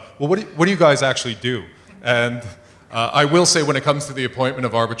asked, well, what do you guys actually do? And I will say, when it comes to the appointment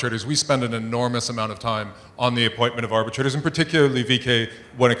of arbitrators, we spend an enormous amount of time on the appointment of arbitrators, and particularly, VK,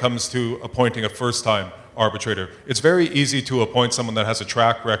 when it comes to appointing a first-time arbitrator. It's very easy to appoint someone that has a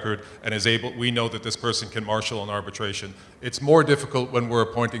track record and we know that this person can marshal an arbitration. It's more difficult when we're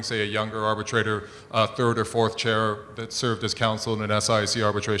appointing, say, a younger arbitrator, third or fourth chair that served as counsel in an SIAC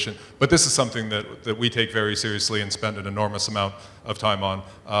arbitration. But this is something that we take very seriously and spend an enormous amount of time on.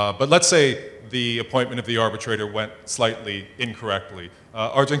 But let's say the appointment of the arbitrator went slightly incorrectly.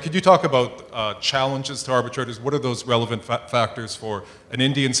 Arjun, could you talk about challenges to arbitrators? What are those relevant factors for an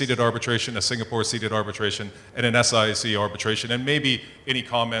Indian-seated arbitration, a Singapore-seated arbitration, and an SIAC arbitration? And maybe any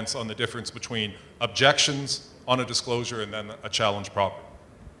comments on the difference between objections on a disclosure and then a challenge proper?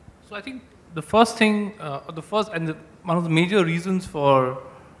 So I think the first thing, one of the major reasons for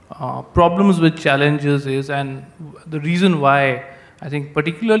problems with challenges is, and the reason why I think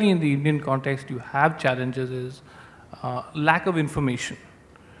particularly in the Indian context you have challenges, is lack of information.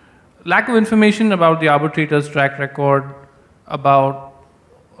 Lack of information about the arbitrator's track record, about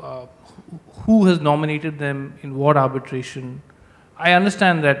who has nominated them in what arbitration. I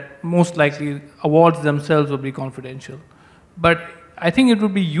understand that most likely awards themselves will be confidential, but I think it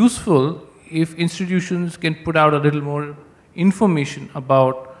would be useful if institutions can put out a little more information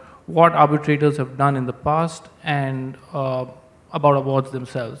about what arbitrators have done in the past and about awards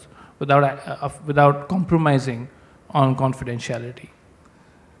themselves without compromising on confidentiality.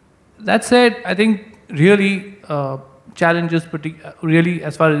 That said, I think really challenges, really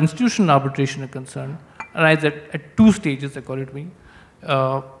as far as institutional arbitration are concerned, arise at two stages, according to me.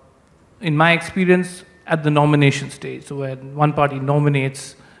 In my experience, at the nomination stage, so when one party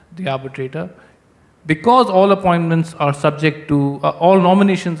nominates the arbitrator, because all appointments are subject to, all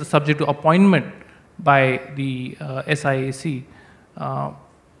nominations are subject to appointment by the SIAC,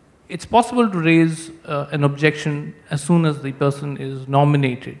 it's possible to raise an objection as soon as the person is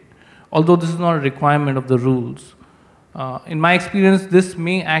nominated, although this is not a requirement of the rules. In my experience, this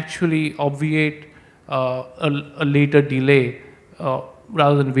may actually obviate a later delay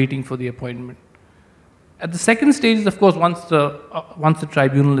rather than waiting for the appointment. At the second stage is, of course, once the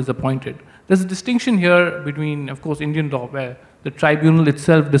tribunal is appointed. There's a distinction here between, of course, Indian law, where the tribunal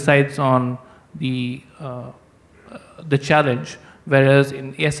itself decides on the challenge, whereas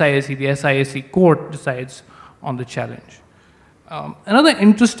in SIAC, the SIAC court decides on the challenge. Another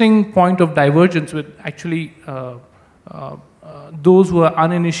interesting point of divergence with actually those who are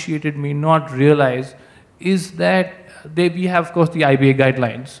uninitiated may not realize is that we have, of course, the IBA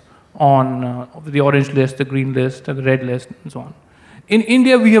guidelines on the orange list, the green list, and the red list, and so on. In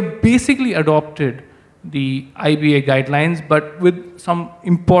India, we have basically adopted the IBA guidelines, but with some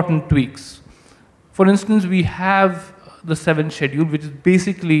important tweaks. For instance, we have the 7th schedule, which is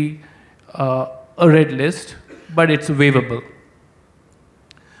basically a red list, but it's waivable.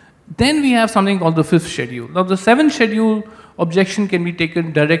 Then we have something called the 5th schedule. Now, the 7th schedule objection can be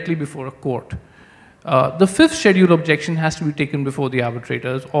taken directly before a court. The 5th schedule objection has to be taken before the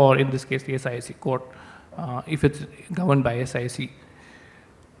arbitrators, or in this case, the SIAC court, if it's governed by SIAC.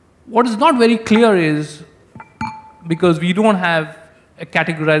 What is not very clear is, because we don't have a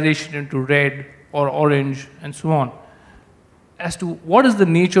categorization into red or orange and so on, as to what is the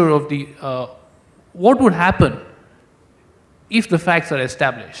nature of the, what would happen if the facts are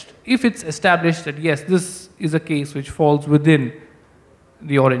established. If it's established that, yes, this is a case which falls within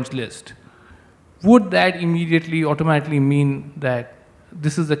the orange list, would that immediately, automatically mean that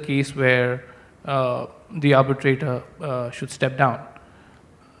this is a case where the arbitrator should step down?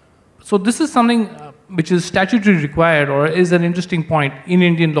 So this is something which is statutorily required, or is an interesting point in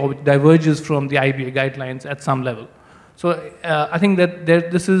Indian law, which diverges from the IBA guidelines at some level. So I think that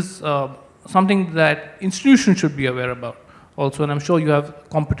this is something that institutions should be aware about also, and I'm sure you have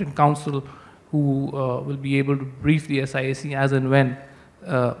competent counsel who will be able to brief the SIAC as and when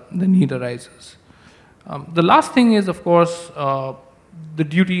the need arises. The last thing is, of course, the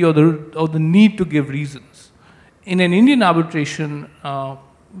duty or the need to give reasons. In an Indian arbitration,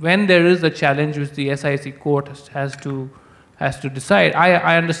 when there is a challenge which the SIAC court has to decide,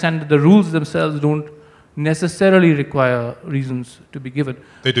 I understand that the rules themselves don't necessarily require reasons to be given.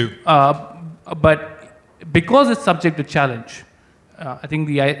 They do. But because it's subject to challenge, I think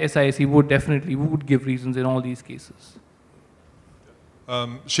the SIAC would give reasons in all these cases.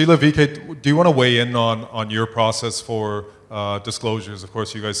 Sheila, VK, do you want to weigh in on your process for disclosures? Of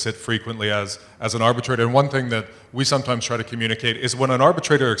course, you guys sit frequently as an arbitrator, and one thing that we sometimes try to communicate is when an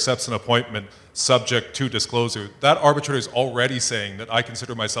arbitrator accepts an appointment subject to disclosure, that arbitrator is already saying that I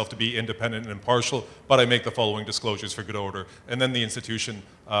consider myself to be independent and impartial, but I make the following disclosures for good order. And then the institution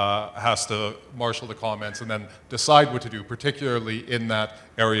has to marshal the comments and then decide what to do, particularly in that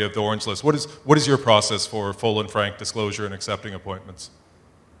area of the orange list. What is your process for full and frank disclosure and accepting appointments?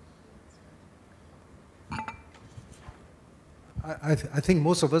 I think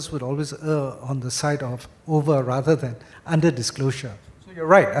most of us would always err on the side of over rather than under disclosure. So you're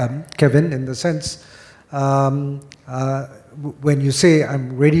right, Kevin, in the sense when you say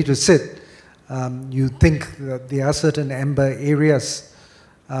I'm ready to sit, you think that there are certain amber areas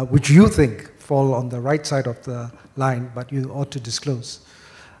which you think fall on the right side of the line, but you ought to disclose.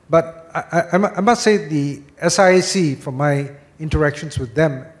 But I must say the SIAC, from my interactions with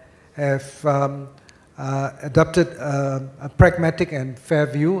them, have adopted a pragmatic and fair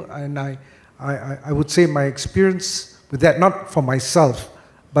view, and I would say my experience with that, not for myself,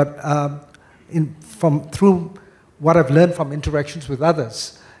 but through what I've learned from interactions with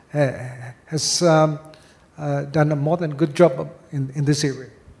others, has done a more than good job in this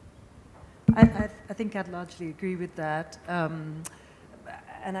area. I think I'd largely agree with that.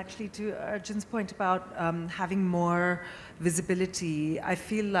 And actually, to Arjun's point about having more visibility, I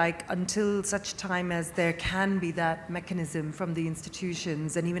feel like until such time as there can be that mechanism from the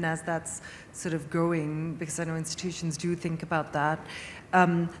institutions, and even as that's sort of growing, because I know institutions do think about that,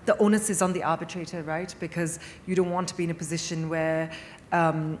 the onus is on the arbitrator, right? Because you don't want to be in a position where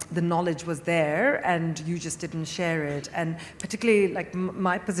the knowledge was there and you just didn't share it. And particularly, like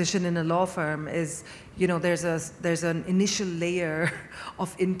my position in a law firm is, you know, there's an initial layer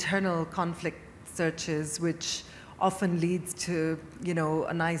of internal conflict searches, which often leads to, you know,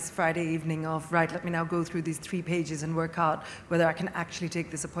 a nice Friday evening of, right, let me now go through these 3 pages and work out whether I can actually take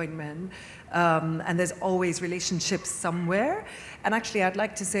this appointment. And there's always relationships somewhere. And actually, I'd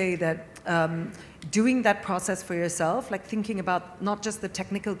like to say that doing that process for yourself, like thinking about not just the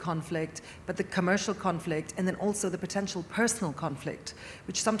technical conflict, but the commercial conflict, and then also the potential personal conflict,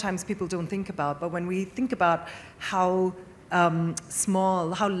 which sometimes people don't think about. But when we think about how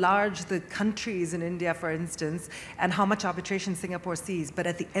small, how large the country is in India, for instance, and how much arbitration Singapore sees, but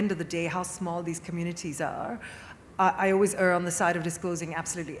at the end of the day, how small these communities are, I always err on the side of disclosing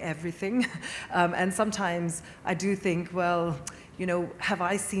absolutely everything. And sometimes I do think, well, you know, have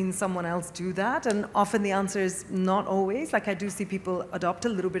I seen someone else do that? And often the answer is not always. Like, I do see people adopt a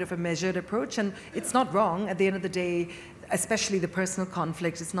little bit of a measured approach, and it's not wrong. At the end of the day, especially the personal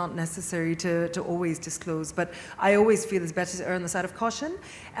conflict, it's not necessary to always disclose. But I always feel it's better to err on the side of caution.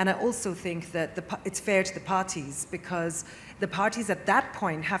 And I also think that it's fair to the parties, because the parties at that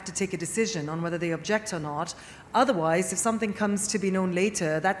point have to take a decision on whether they object or not. Otherwise, if something comes to be known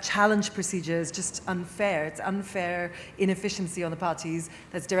later, that challenge procedure is just unfair. It's unfair inefficiency on the parties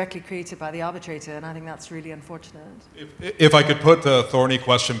that's directly created by the arbitrator, and I think that's really unfortunate. If I could put the thorny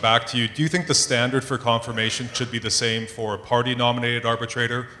question back to you, do you think the standard for confirmation should be the same for a party-nominated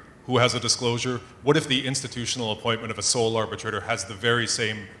arbitrator who has a disclosure? What if the institutional appointment of a sole arbitrator has the very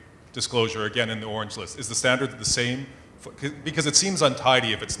same disclosure, again in the orange list? Is the standard the same? Because it seems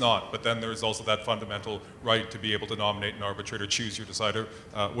untidy if it's not, but then there's also that fundamental right to be able to nominate an arbitrator, choose your decider.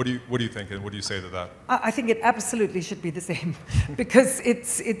 What do you think, and what do you say to that? I think it absolutely should be the same, because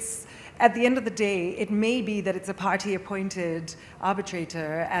it's at the end of the day, it may be that it's a party-appointed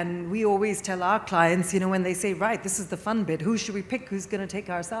arbitrator, and we always tell our clients, when they say, right, this is the fun bit, who should we pick, who's going to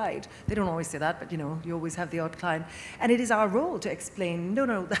take our side? They don't always say that, but you always have the odd client. And it is our role to explain,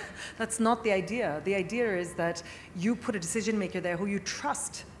 no, that's not the idea. The idea is that you put a decision maker there who you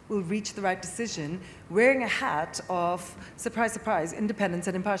trust will reach the right decision, wearing a hat of, surprise, surprise, independence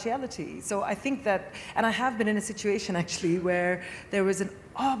and impartiality. So I think that, and I have been in a situation actually where there was an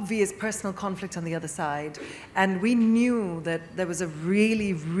obvious personal conflict on the other side, and we knew that there was a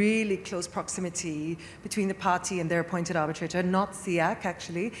really, really close proximity between the party and their appointed arbitrator, not SIAC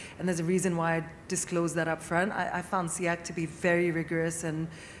actually, and there's a reason why I disclosed that up front. I found SIAC to be very rigorous, and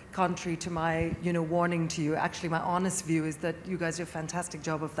contrary to my warning to you, actually my honest view is that you guys do a fantastic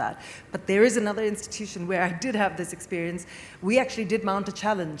job of that. But there is another institution where I did have this experience. We actually did mount a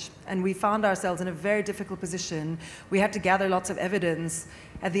challenge, and we found ourselves in a very difficult position. We had to gather lots of evidence.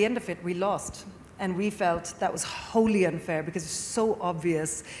 At the end of it, we lost. And we felt that was wholly unfair, because it's so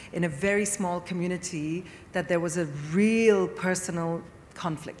obvious in a very small community that there was a real personal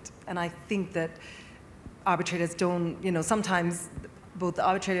conflict. And I think that arbitrators don't, sometimes both the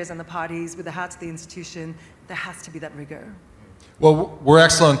arbitrators and the parties, with the hats of the institution, there has to be that rigor. Well, we're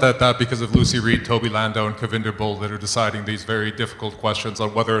excellent at that because of Lucy Reed, Toby Landau, and Kavinder Bull that are deciding these very difficult questions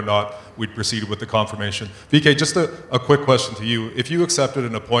on whether or not we'd proceed with the confirmation. VK, just a quick question to you. If you accepted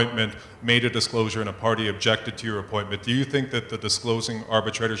an appointment, made a disclosure, and a party objected to your appointment, do you think that the disclosing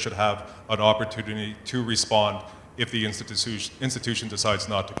arbitrator should have an opportunity to respond if the institution decides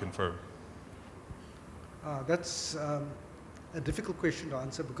not to confirm? That's a difficult question to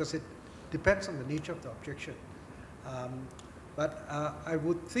answer, because it depends on the nature of the objection. But I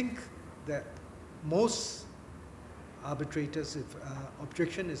would think that most arbitrators, if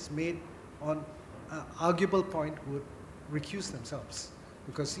objection is made on an arguable point, would recuse themselves,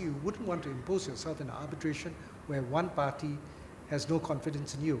 because you wouldn't want to impose yourself in an arbitration where one party has no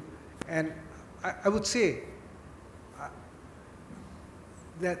confidence in you. And I would say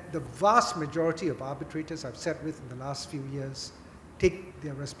that the vast majority of arbitrators I've sat with in the last few years take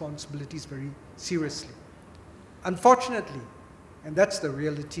their responsibilities very seriously. Unfortunately, and that's the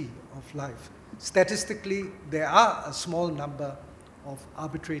reality of life, statistically, there are a small number of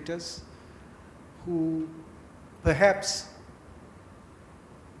arbitrators who perhaps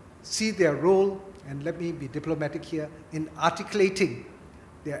see their role, and let me be diplomatic here, in articulating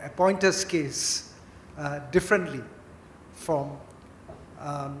their appointer's case differently from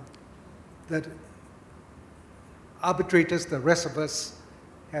the arbitrators the rest of us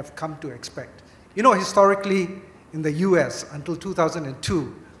have come to expect. Historically, in the US, until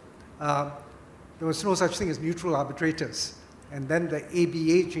 2002, there was no such thing as neutral arbitrators. And then the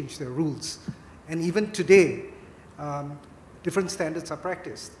ABA changed their rules. And even today, different standards are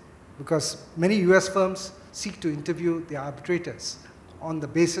practiced, because many US firms seek to interview their arbitrators on the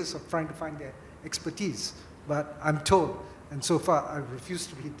basis of trying to find their expertise. But I'm told, and so far I've refused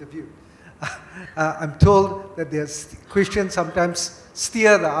to be interviewed, I'm told that their questions sometimes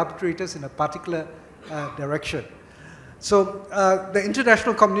steer the arbitrators in a particular direction. So the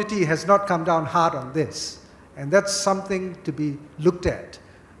international community has not come down hard on this. And that's something to be looked at,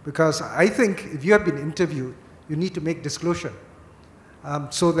 because I think if you have been interviewed, you need to make disclosure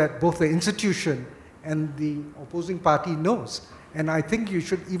so that both the institution and the opposing party knows. And I think you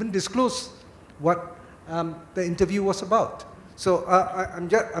should even disclose what the interview was about. So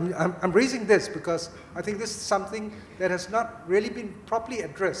I'm raising this because I think this is something that has not really been properly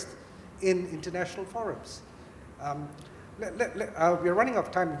addressed in international forums. We're running out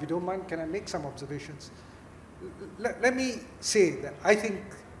of time. If you don't mind, can I make some observations? Let me say that I think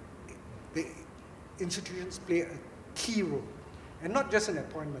the institutions play a key role, and not just in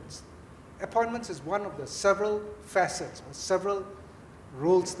appointments. Appointments is one of the several facets or several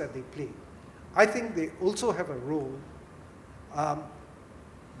roles that they play. I think they also have a role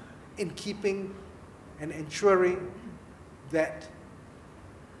in keeping and ensuring that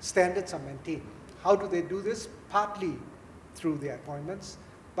standards are maintained. How do they do this? Partly through their appointments,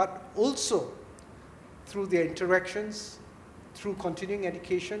 but also through their interactions, through continuing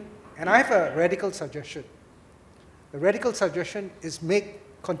education. And I have a radical suggestion. The radical suggestion is make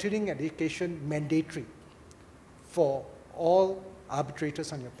continuing education mandatory for all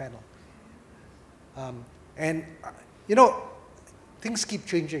arbitrators on your panel. You know, things keep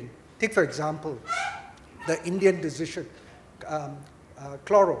changing. Take, for example, the Indian decision.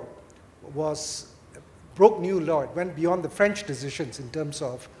 Chloro broke new law. It went beyond the French decisions in terms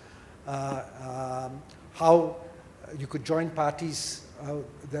of how you could join parties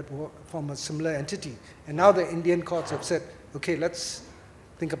that were from a similar entity. And now the Indian courts have said, okay, let's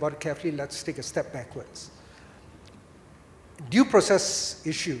think about it carefully, let's take a step backwards. Due process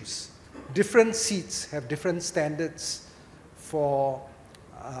issues. Different seats have different standards for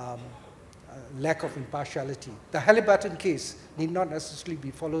lack of impartiality. The Halliburton case need not necessarily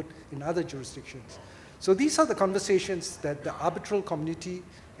be followed in other jurisdictions. So these are the conversations that the arbitral community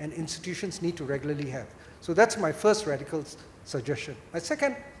and institutions need to regularly have. So that's my first radical suggestion. My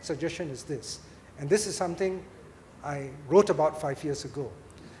second suggestion is this, and this is something I wrote about 5 years ago.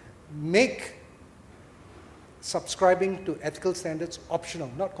 Make subscribing to ethical standards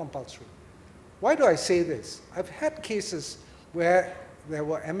optional, not compulsory. Why do I say this? I've had cases where there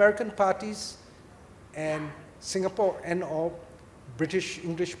were American parties and Singapore and/or British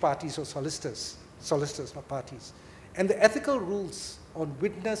English parties or solicitors, not parties. And the ethical rules on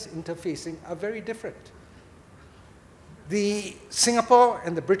witness interfacing are very different. The Singapore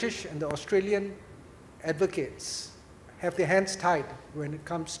and the British and the Australian advocates have their hands tied when it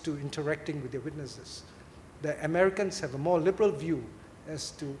comes to interacting with their witnesses. The Americans have a more liberal view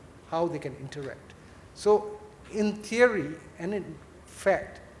as to how they can interact. So in theory and in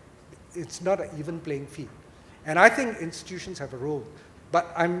fact, it's not an even playing field. And I think institutions have a role, but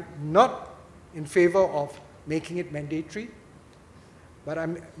I'm not in favor of making it mandatory, but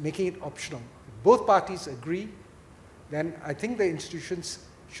I'm making it optional. If both parties agree, then I think the institutions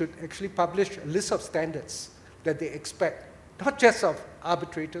should actually publish a list of standards that they expect, not just of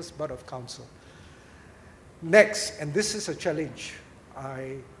arbitrators, but of counsel. Next, and this is a challenge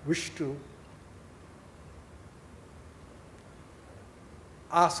I wish to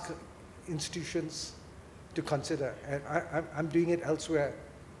ask institutions to consider, and I'm doing it elsewhere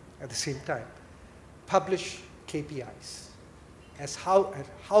at the same time. Publish KPIs. At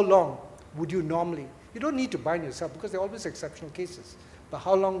how long would you normally, you don't need to bind yourself because there are always exceptional cases, but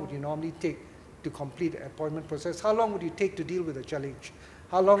how long would you normally take to complete the appointment process? How long would you take to deal with a challenge?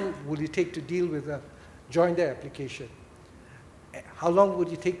 How long would you take to deal with a joinder application? How long would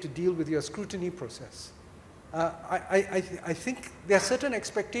you take to deal with your scrutiny process? I think there are certain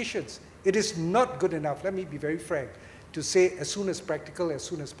expectations. It is not good enough, let me be very frank, to say as soon as practical, as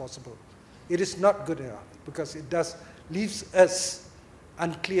soon as possible. It is not good enough because it leaves us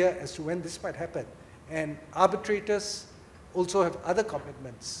unclear as to when this might happen. And arbitrators also have other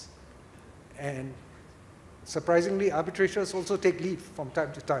commitments. And surprisingly, arbitrators also take leave from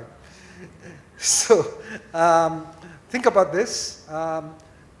time to time. So think about this.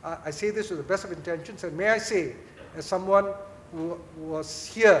 I say this with the best of intentions, and may I say, as someone who was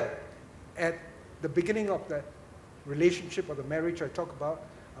here at the beginning of the relationship or the marriage I talk about,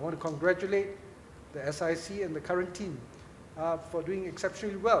 I want to congratulate the SIAC and the current team for doing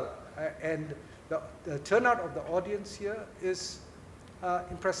exceptionally well. And the turnout of the audience here is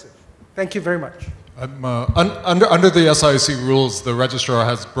impressive. Thank you very much. Under the SIAC rules, the registrar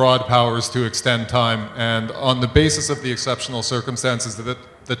has broad powers to extend time, and on the basis of the exceptional circumstances,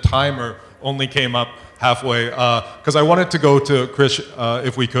 the timer only came up halfway, because I wanted to go to Krish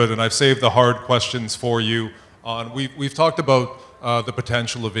if we could, and I've saved the hard questions for you. We've talked about the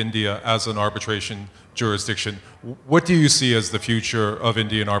potential of India as an arbitration jurisdiction. What do you see as the future of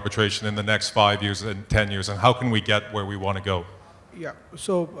Indian arbitration in the next 5 years and 10 years, and how can we get where we want to go? Yeah,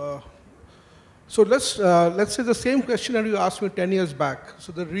 so let's say the same question that you asked me 10 years back.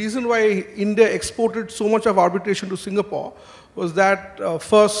 So the reason why India exported so much of arbitration to Singapore was that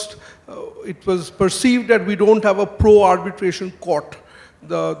first, it was perceived that we don't have a pro-arbitration court.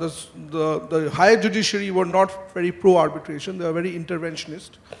 The higher judiciary were not very pro-arbitration, they were very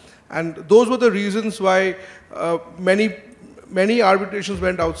interventionist. And those were the reasons why many arbitrations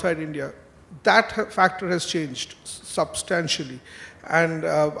went outside India. That factor has changed substantially. And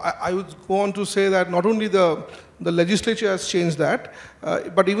I would go on to say that not only the legislature has changed that,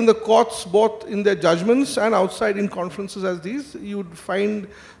 but even the courts, both in their judgments and outside in conferences as these, you would find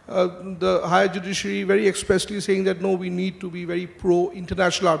the higher judiciary very expressly saying that no, we need to be very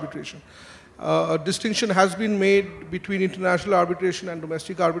pro-international arbitration. A distinction has been made between international arbitration and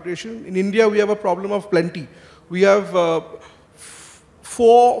domestic arbitration. In India, we have a problem of plenty. we have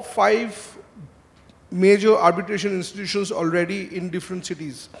 4, 5 major arbitration institutions already in different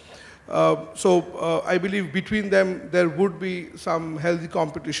cities. So I believe between them there would be some healthy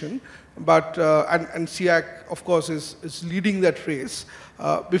competition, but and SIAC of course is leading that race.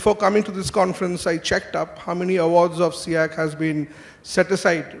 Before coming to this conference, I checked up how many awards of SIAC has been set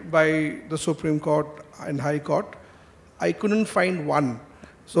aside by the Supreme Court and High Court. I couldn't find one.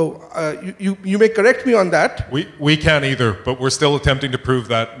 So you may correct me on that. We can't either, but we're still attempting to prove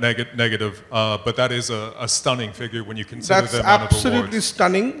that negative. But that is a stunning figure when you consider the amount of awards. That's absolutely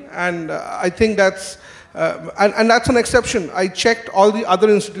stunning, and I think that's and that's an exception. I checked all the other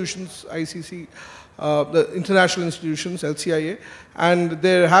institutions, ICC, the international institutions, LCIA, and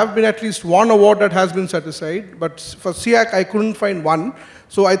there have been at least one award that has been set aside. But for SIAC, I couldn't find one.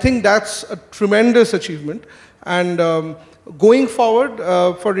 So I think that's a tremendous achievement. And going forward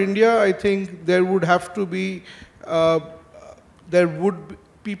for India, I think there would have to be,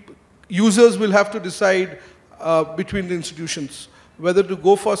 users will have to decide between the institutions whether to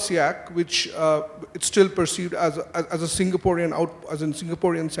go for SIAC, which it's still perceived as a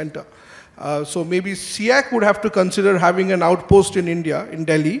Singaporean center. So maybe SIAC would have to consider having an outpost in India, in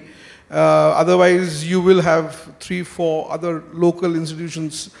Delhi. Otherwise, you will have 3, 4 other local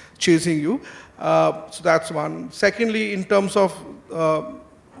institutions chasing you. So that's one. Secondly, in terms of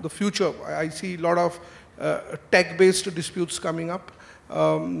the future, I see a lot of tech-based disputes coming up,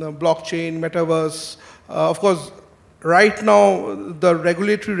 blockchain, metaverse. Of course, right now, the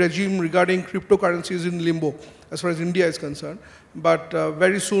regulatory regime regarding cryptocurrency is in limbo, as far as India is concerned. But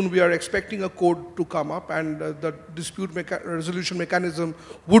very soon, we are expecting a code to come up, and the dispute resolution mechanism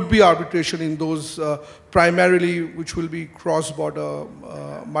would be arbitration in those primarily, which will be cross-border,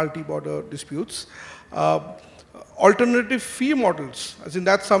 multi-border disputes. Alternative fee models, as in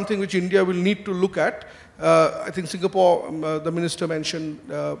that's something which India will need to look at. I think Singapore, the minister mentioned,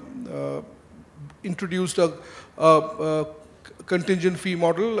 introduced a contingent fee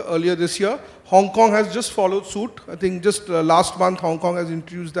model earlier this year. Hong Kong has just followed suit. I think just last month, Hong Kong has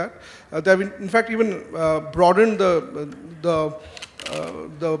introduced that. They have, in fact, even broadened they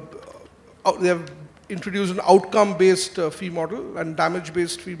have introduced an outcome-based fee model and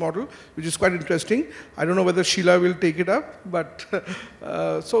damage-based fee model, which is quite interesting. I don't know whether Sheila will take it up, but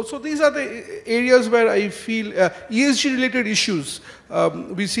so these are the areas where I feel ESG-related issues.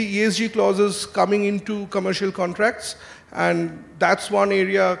 We see ESG clauses coming into commercial contracts, and that's one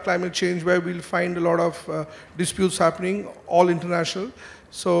area, climate change, where we'll find a lot of disputes happening, all international.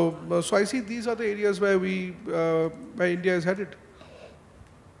 So I see these are the areas where where India is headed.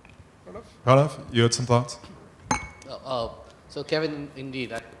 Pranav, you had some thoughts? So Kevin,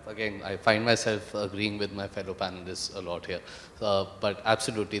 indeed, again, I find myself agreeing with my fellow panelists a lot here. But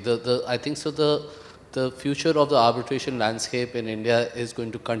absolutely, I think so the future of the arbitration landscape in India is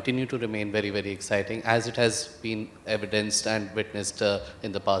going to continue to remain very, very exciting, as it has been evidenced and witnessed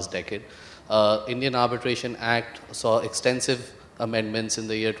in the past decade. Indian Arbitration Act saw extensive amendments in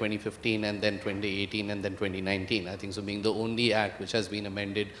the year 2015 and then 2018 and then 2019. I think so being the only act which has been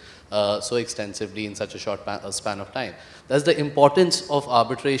amended so extensively in such a short span of time. Thus the importance of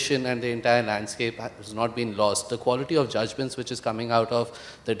arbitration and the entire landscape has not been lost. The quality of judgments which is coming out of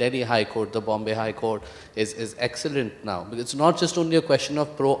the Delhi High Court, the Bombay High Court is excellent now. It's not just only a question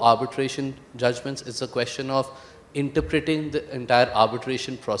of pro-arbitration judgments, it's a question of interpreting the entire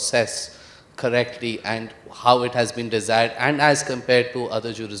arbitration process correctly and how it has been desired and as compared to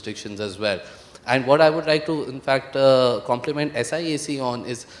other jurisdictions as well. And what I would like to, in fact, compliment SIAC on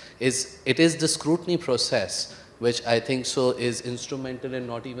is it is the scrutiny process which I think so is instrumental in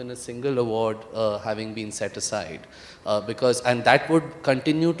not even a single award having been set aside. And that would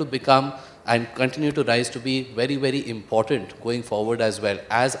continue to become and continue to rise to be very, very important going forward as well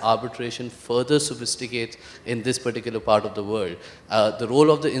as arbitration further sophisticates in this particular part of the world. The role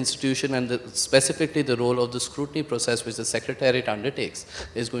of the institution and specifically the role of the scrutiny process which the Secretariat undertakes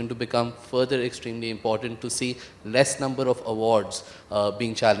is going to become further extremely important to see less number of awards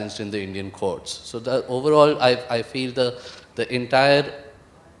being challenged in the Indian courts. So overall, I feel the entire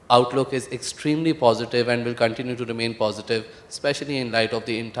outlook is extremely positive and will continue to remain positive, especially in light of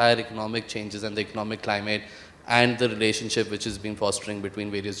the entire economic changes and the economic climate and the relationship which has been fostering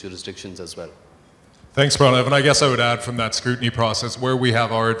between various jurisdictions as well. Thanks, Pranav. And I guess I would add from that scrutiny process, where we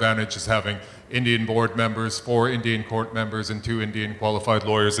have our advantage is having Indian board members, 4 Indian court members, and 2 Indian qualified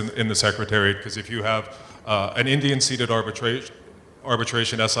lawyers in the Secretariat. Because if you have an Indian-seated arbitration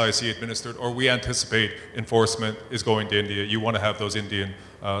SIAC administered, or we anticipate enforcement is going to India, you want to have those Indian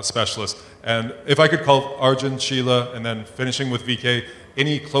specialists. And if I could call Arjun, Sheila, and then finishing with VK,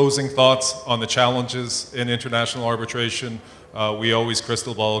 Any closing thoughts on the challenges in international arbitration? We always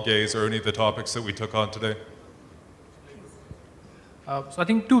crystal ball gaze, or any of the topics that we took on today? So I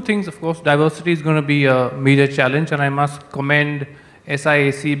think two things, of course. Diversity is going to be a major challenge, and I must commend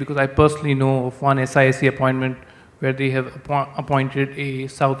SIAC because I personally know of one SIAC appointment where they have appointed a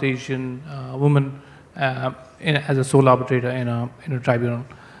South Asian woman as a sole arbitrator in a tribunal.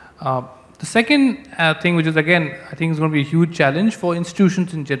 The second thing, which is again, I think is going to be a huge challenge for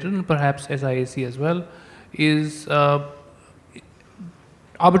institutions in general, and perhaps SIAC as well, is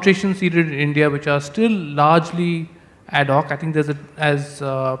arbitration seated in India, which are still largely ad hoc. I think there's as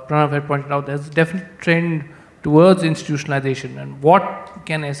Pranav had pointed out, there's a definite trend towards institutionalization. And what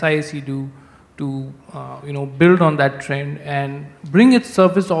can SIAC do to build on that trend and bring its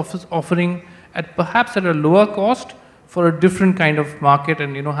service offering at perhaps at a lower cost for a different kind of market,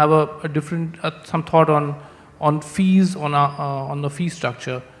 and have a different some thought on fees on the fee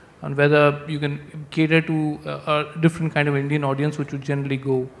structure, and whether you can cater to a different kind of Indian audience which would generally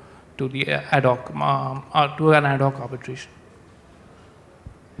go to the ad hoc to an ad hoc arbitration.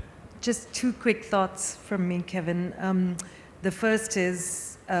 Just two quick thoughts from me, Kevin. The first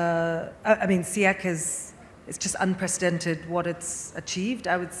is, SIAC it's just unprecedented what it's achieved,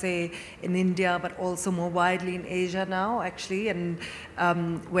 I would say, in India, but also more widely in Asia now, actually. And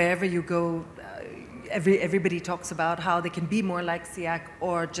wherever you go, everybody talks about how they can be more like SIAC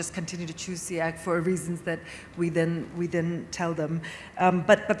or just continue to choose SIAC for reasons that we then tell them.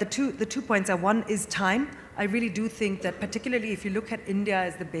 But the two points are, one is time. I really do think that, particularly if you look at India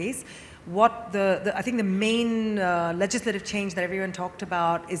as the base, I think the main legislative change that everyone talked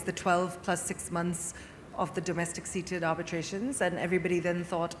about is the 12 plus 6 months of the domestic seated arbitrations, and everybody then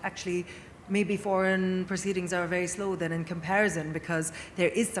thought, actually, maybe foreign proceedings are very slow then in comparison, because there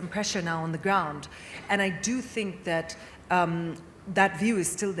is some pressure now on the ground. And I do think that that view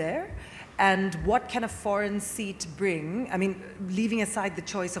is still there. And what can a foreign seat bring? I mean, leaving aside the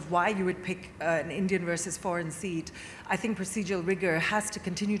choice of why you would pick an Indian versus foreign seat, I think procedural rigor has to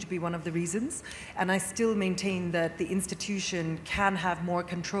continue to be one of the reasons. And I still maintain that the institution can have more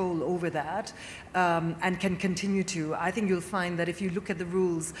control over that and can continue to. I think you'll find that if you look at the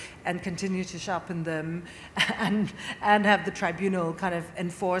rules and continue to sharpen them and have the tribunal kind of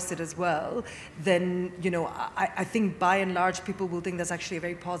enforce it as well, then, I think by and large people will think that's actually a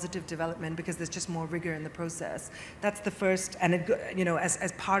very positive development, because there's just more rigor in the process. That's the first, and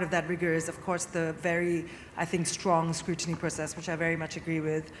as part of that rigor is, of course, the very, I think, strong scrutiny process, which I very much agree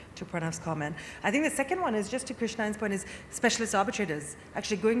with, to Pranav's comment. I think the second one is, just to Krishna's point, is specialist arbitrators.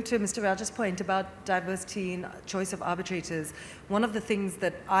 Actually, going to Mr. Raja's point about diversity and choice of arbitrators, one of the things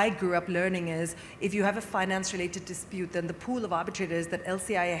that I grew up learning is, if you have a finance-related dispute, then the pool of arbitrators that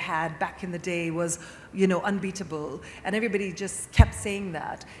LCIA had back in the day was, unbeatable. And everybody just kept saying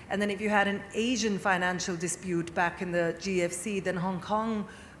that. And then if you had an Asian financial dispute back in the GFC, then Hong Kong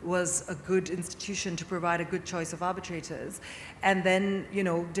was a good institution to provide a good choice of arbitrators. And then,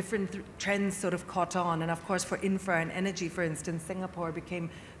 different trends sort of caught on. And of course, for infra and energy, for instance, Singapore became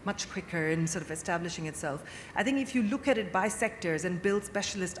much quicker in sort of establishing itself. I think if you look at it by sectors and build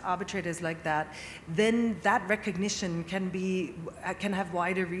specialist arbitrators like that, then that recognition can have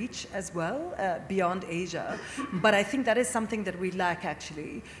wider reach as well, beyond Asia. But I think that is something that we lack,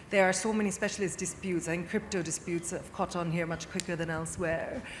 actually. There are so many specialist disputes. I think crypto disputes have caught on here much quicker than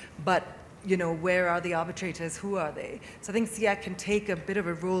elsewhere. But where are the arbitrators? Who are they? So I think SIAC can take a bit of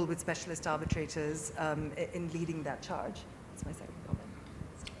a role with specialist arbitrators in leading that charge. That's my second comment.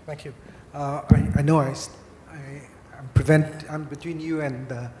 Thank you. I know I'm between you and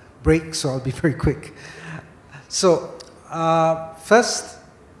the break, so I'll be very quick. So first,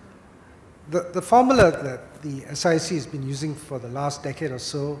 the formula that the SIAC has been using for the last decade or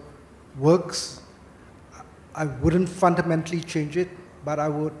so works. I wouldn't fundamentally change it, but I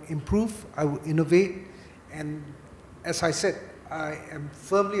would improve, I would innovate, and as I said, I am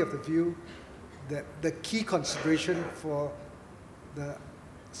firmly of the view that the key consideration for the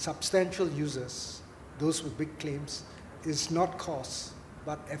substantial users, those with big claims, is not cost,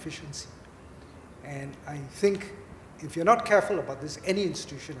 but efficiency. And I think if you're not careful about this, any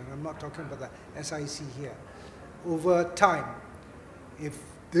institution, and I'm not talking about the SIAC here, over time, if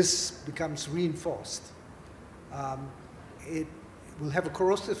this becomes reinforced, it will have a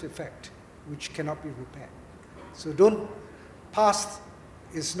corrosive effect, which cannot be repaired. So past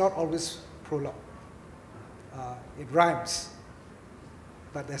is not always prologue. It rhymes,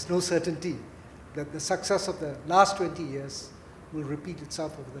 but there's no certainty that the success of the last 20 years will repeat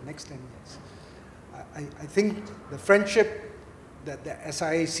itself over the next 10 years. I think the friendship that the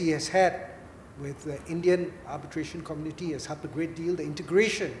SIAC has had with the Indian arbitration community has helped a great deal. The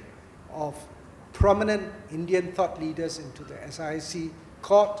integration of prominent Indian thought leaders into the SIAC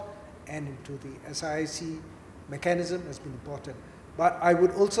court and into the SIAC mechanism has been important. But I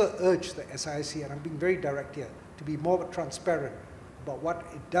would also urge the SIAC, and I'm being very direct here, to be more transparent about what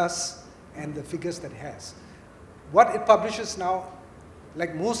it does and the figures that it has. What it publishes now,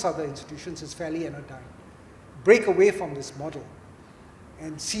 like most other institutions, is fairly anodyne. Break away from this model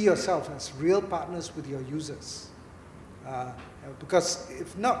and see yourself as real partners with your users. Because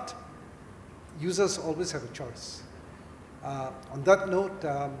if not, users always have a choice. On that note,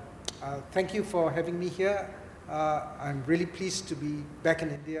 thank you for having me here. I'm really pleased to be back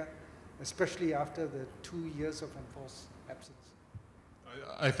in India, especially after the 2 years of enforced absence.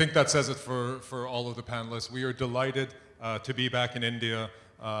 I think that says it for all of the panelists. We are delighted to be back in India.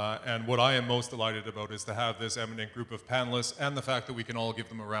 And what I am most delighted about is to have this eminent group of panelists and the fact that we can all give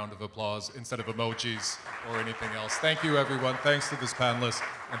them a round of applause instead of emojis or anything else. Thank you, everyone. Thanks to this panelist,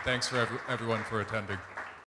 and thanks for everyone for attending.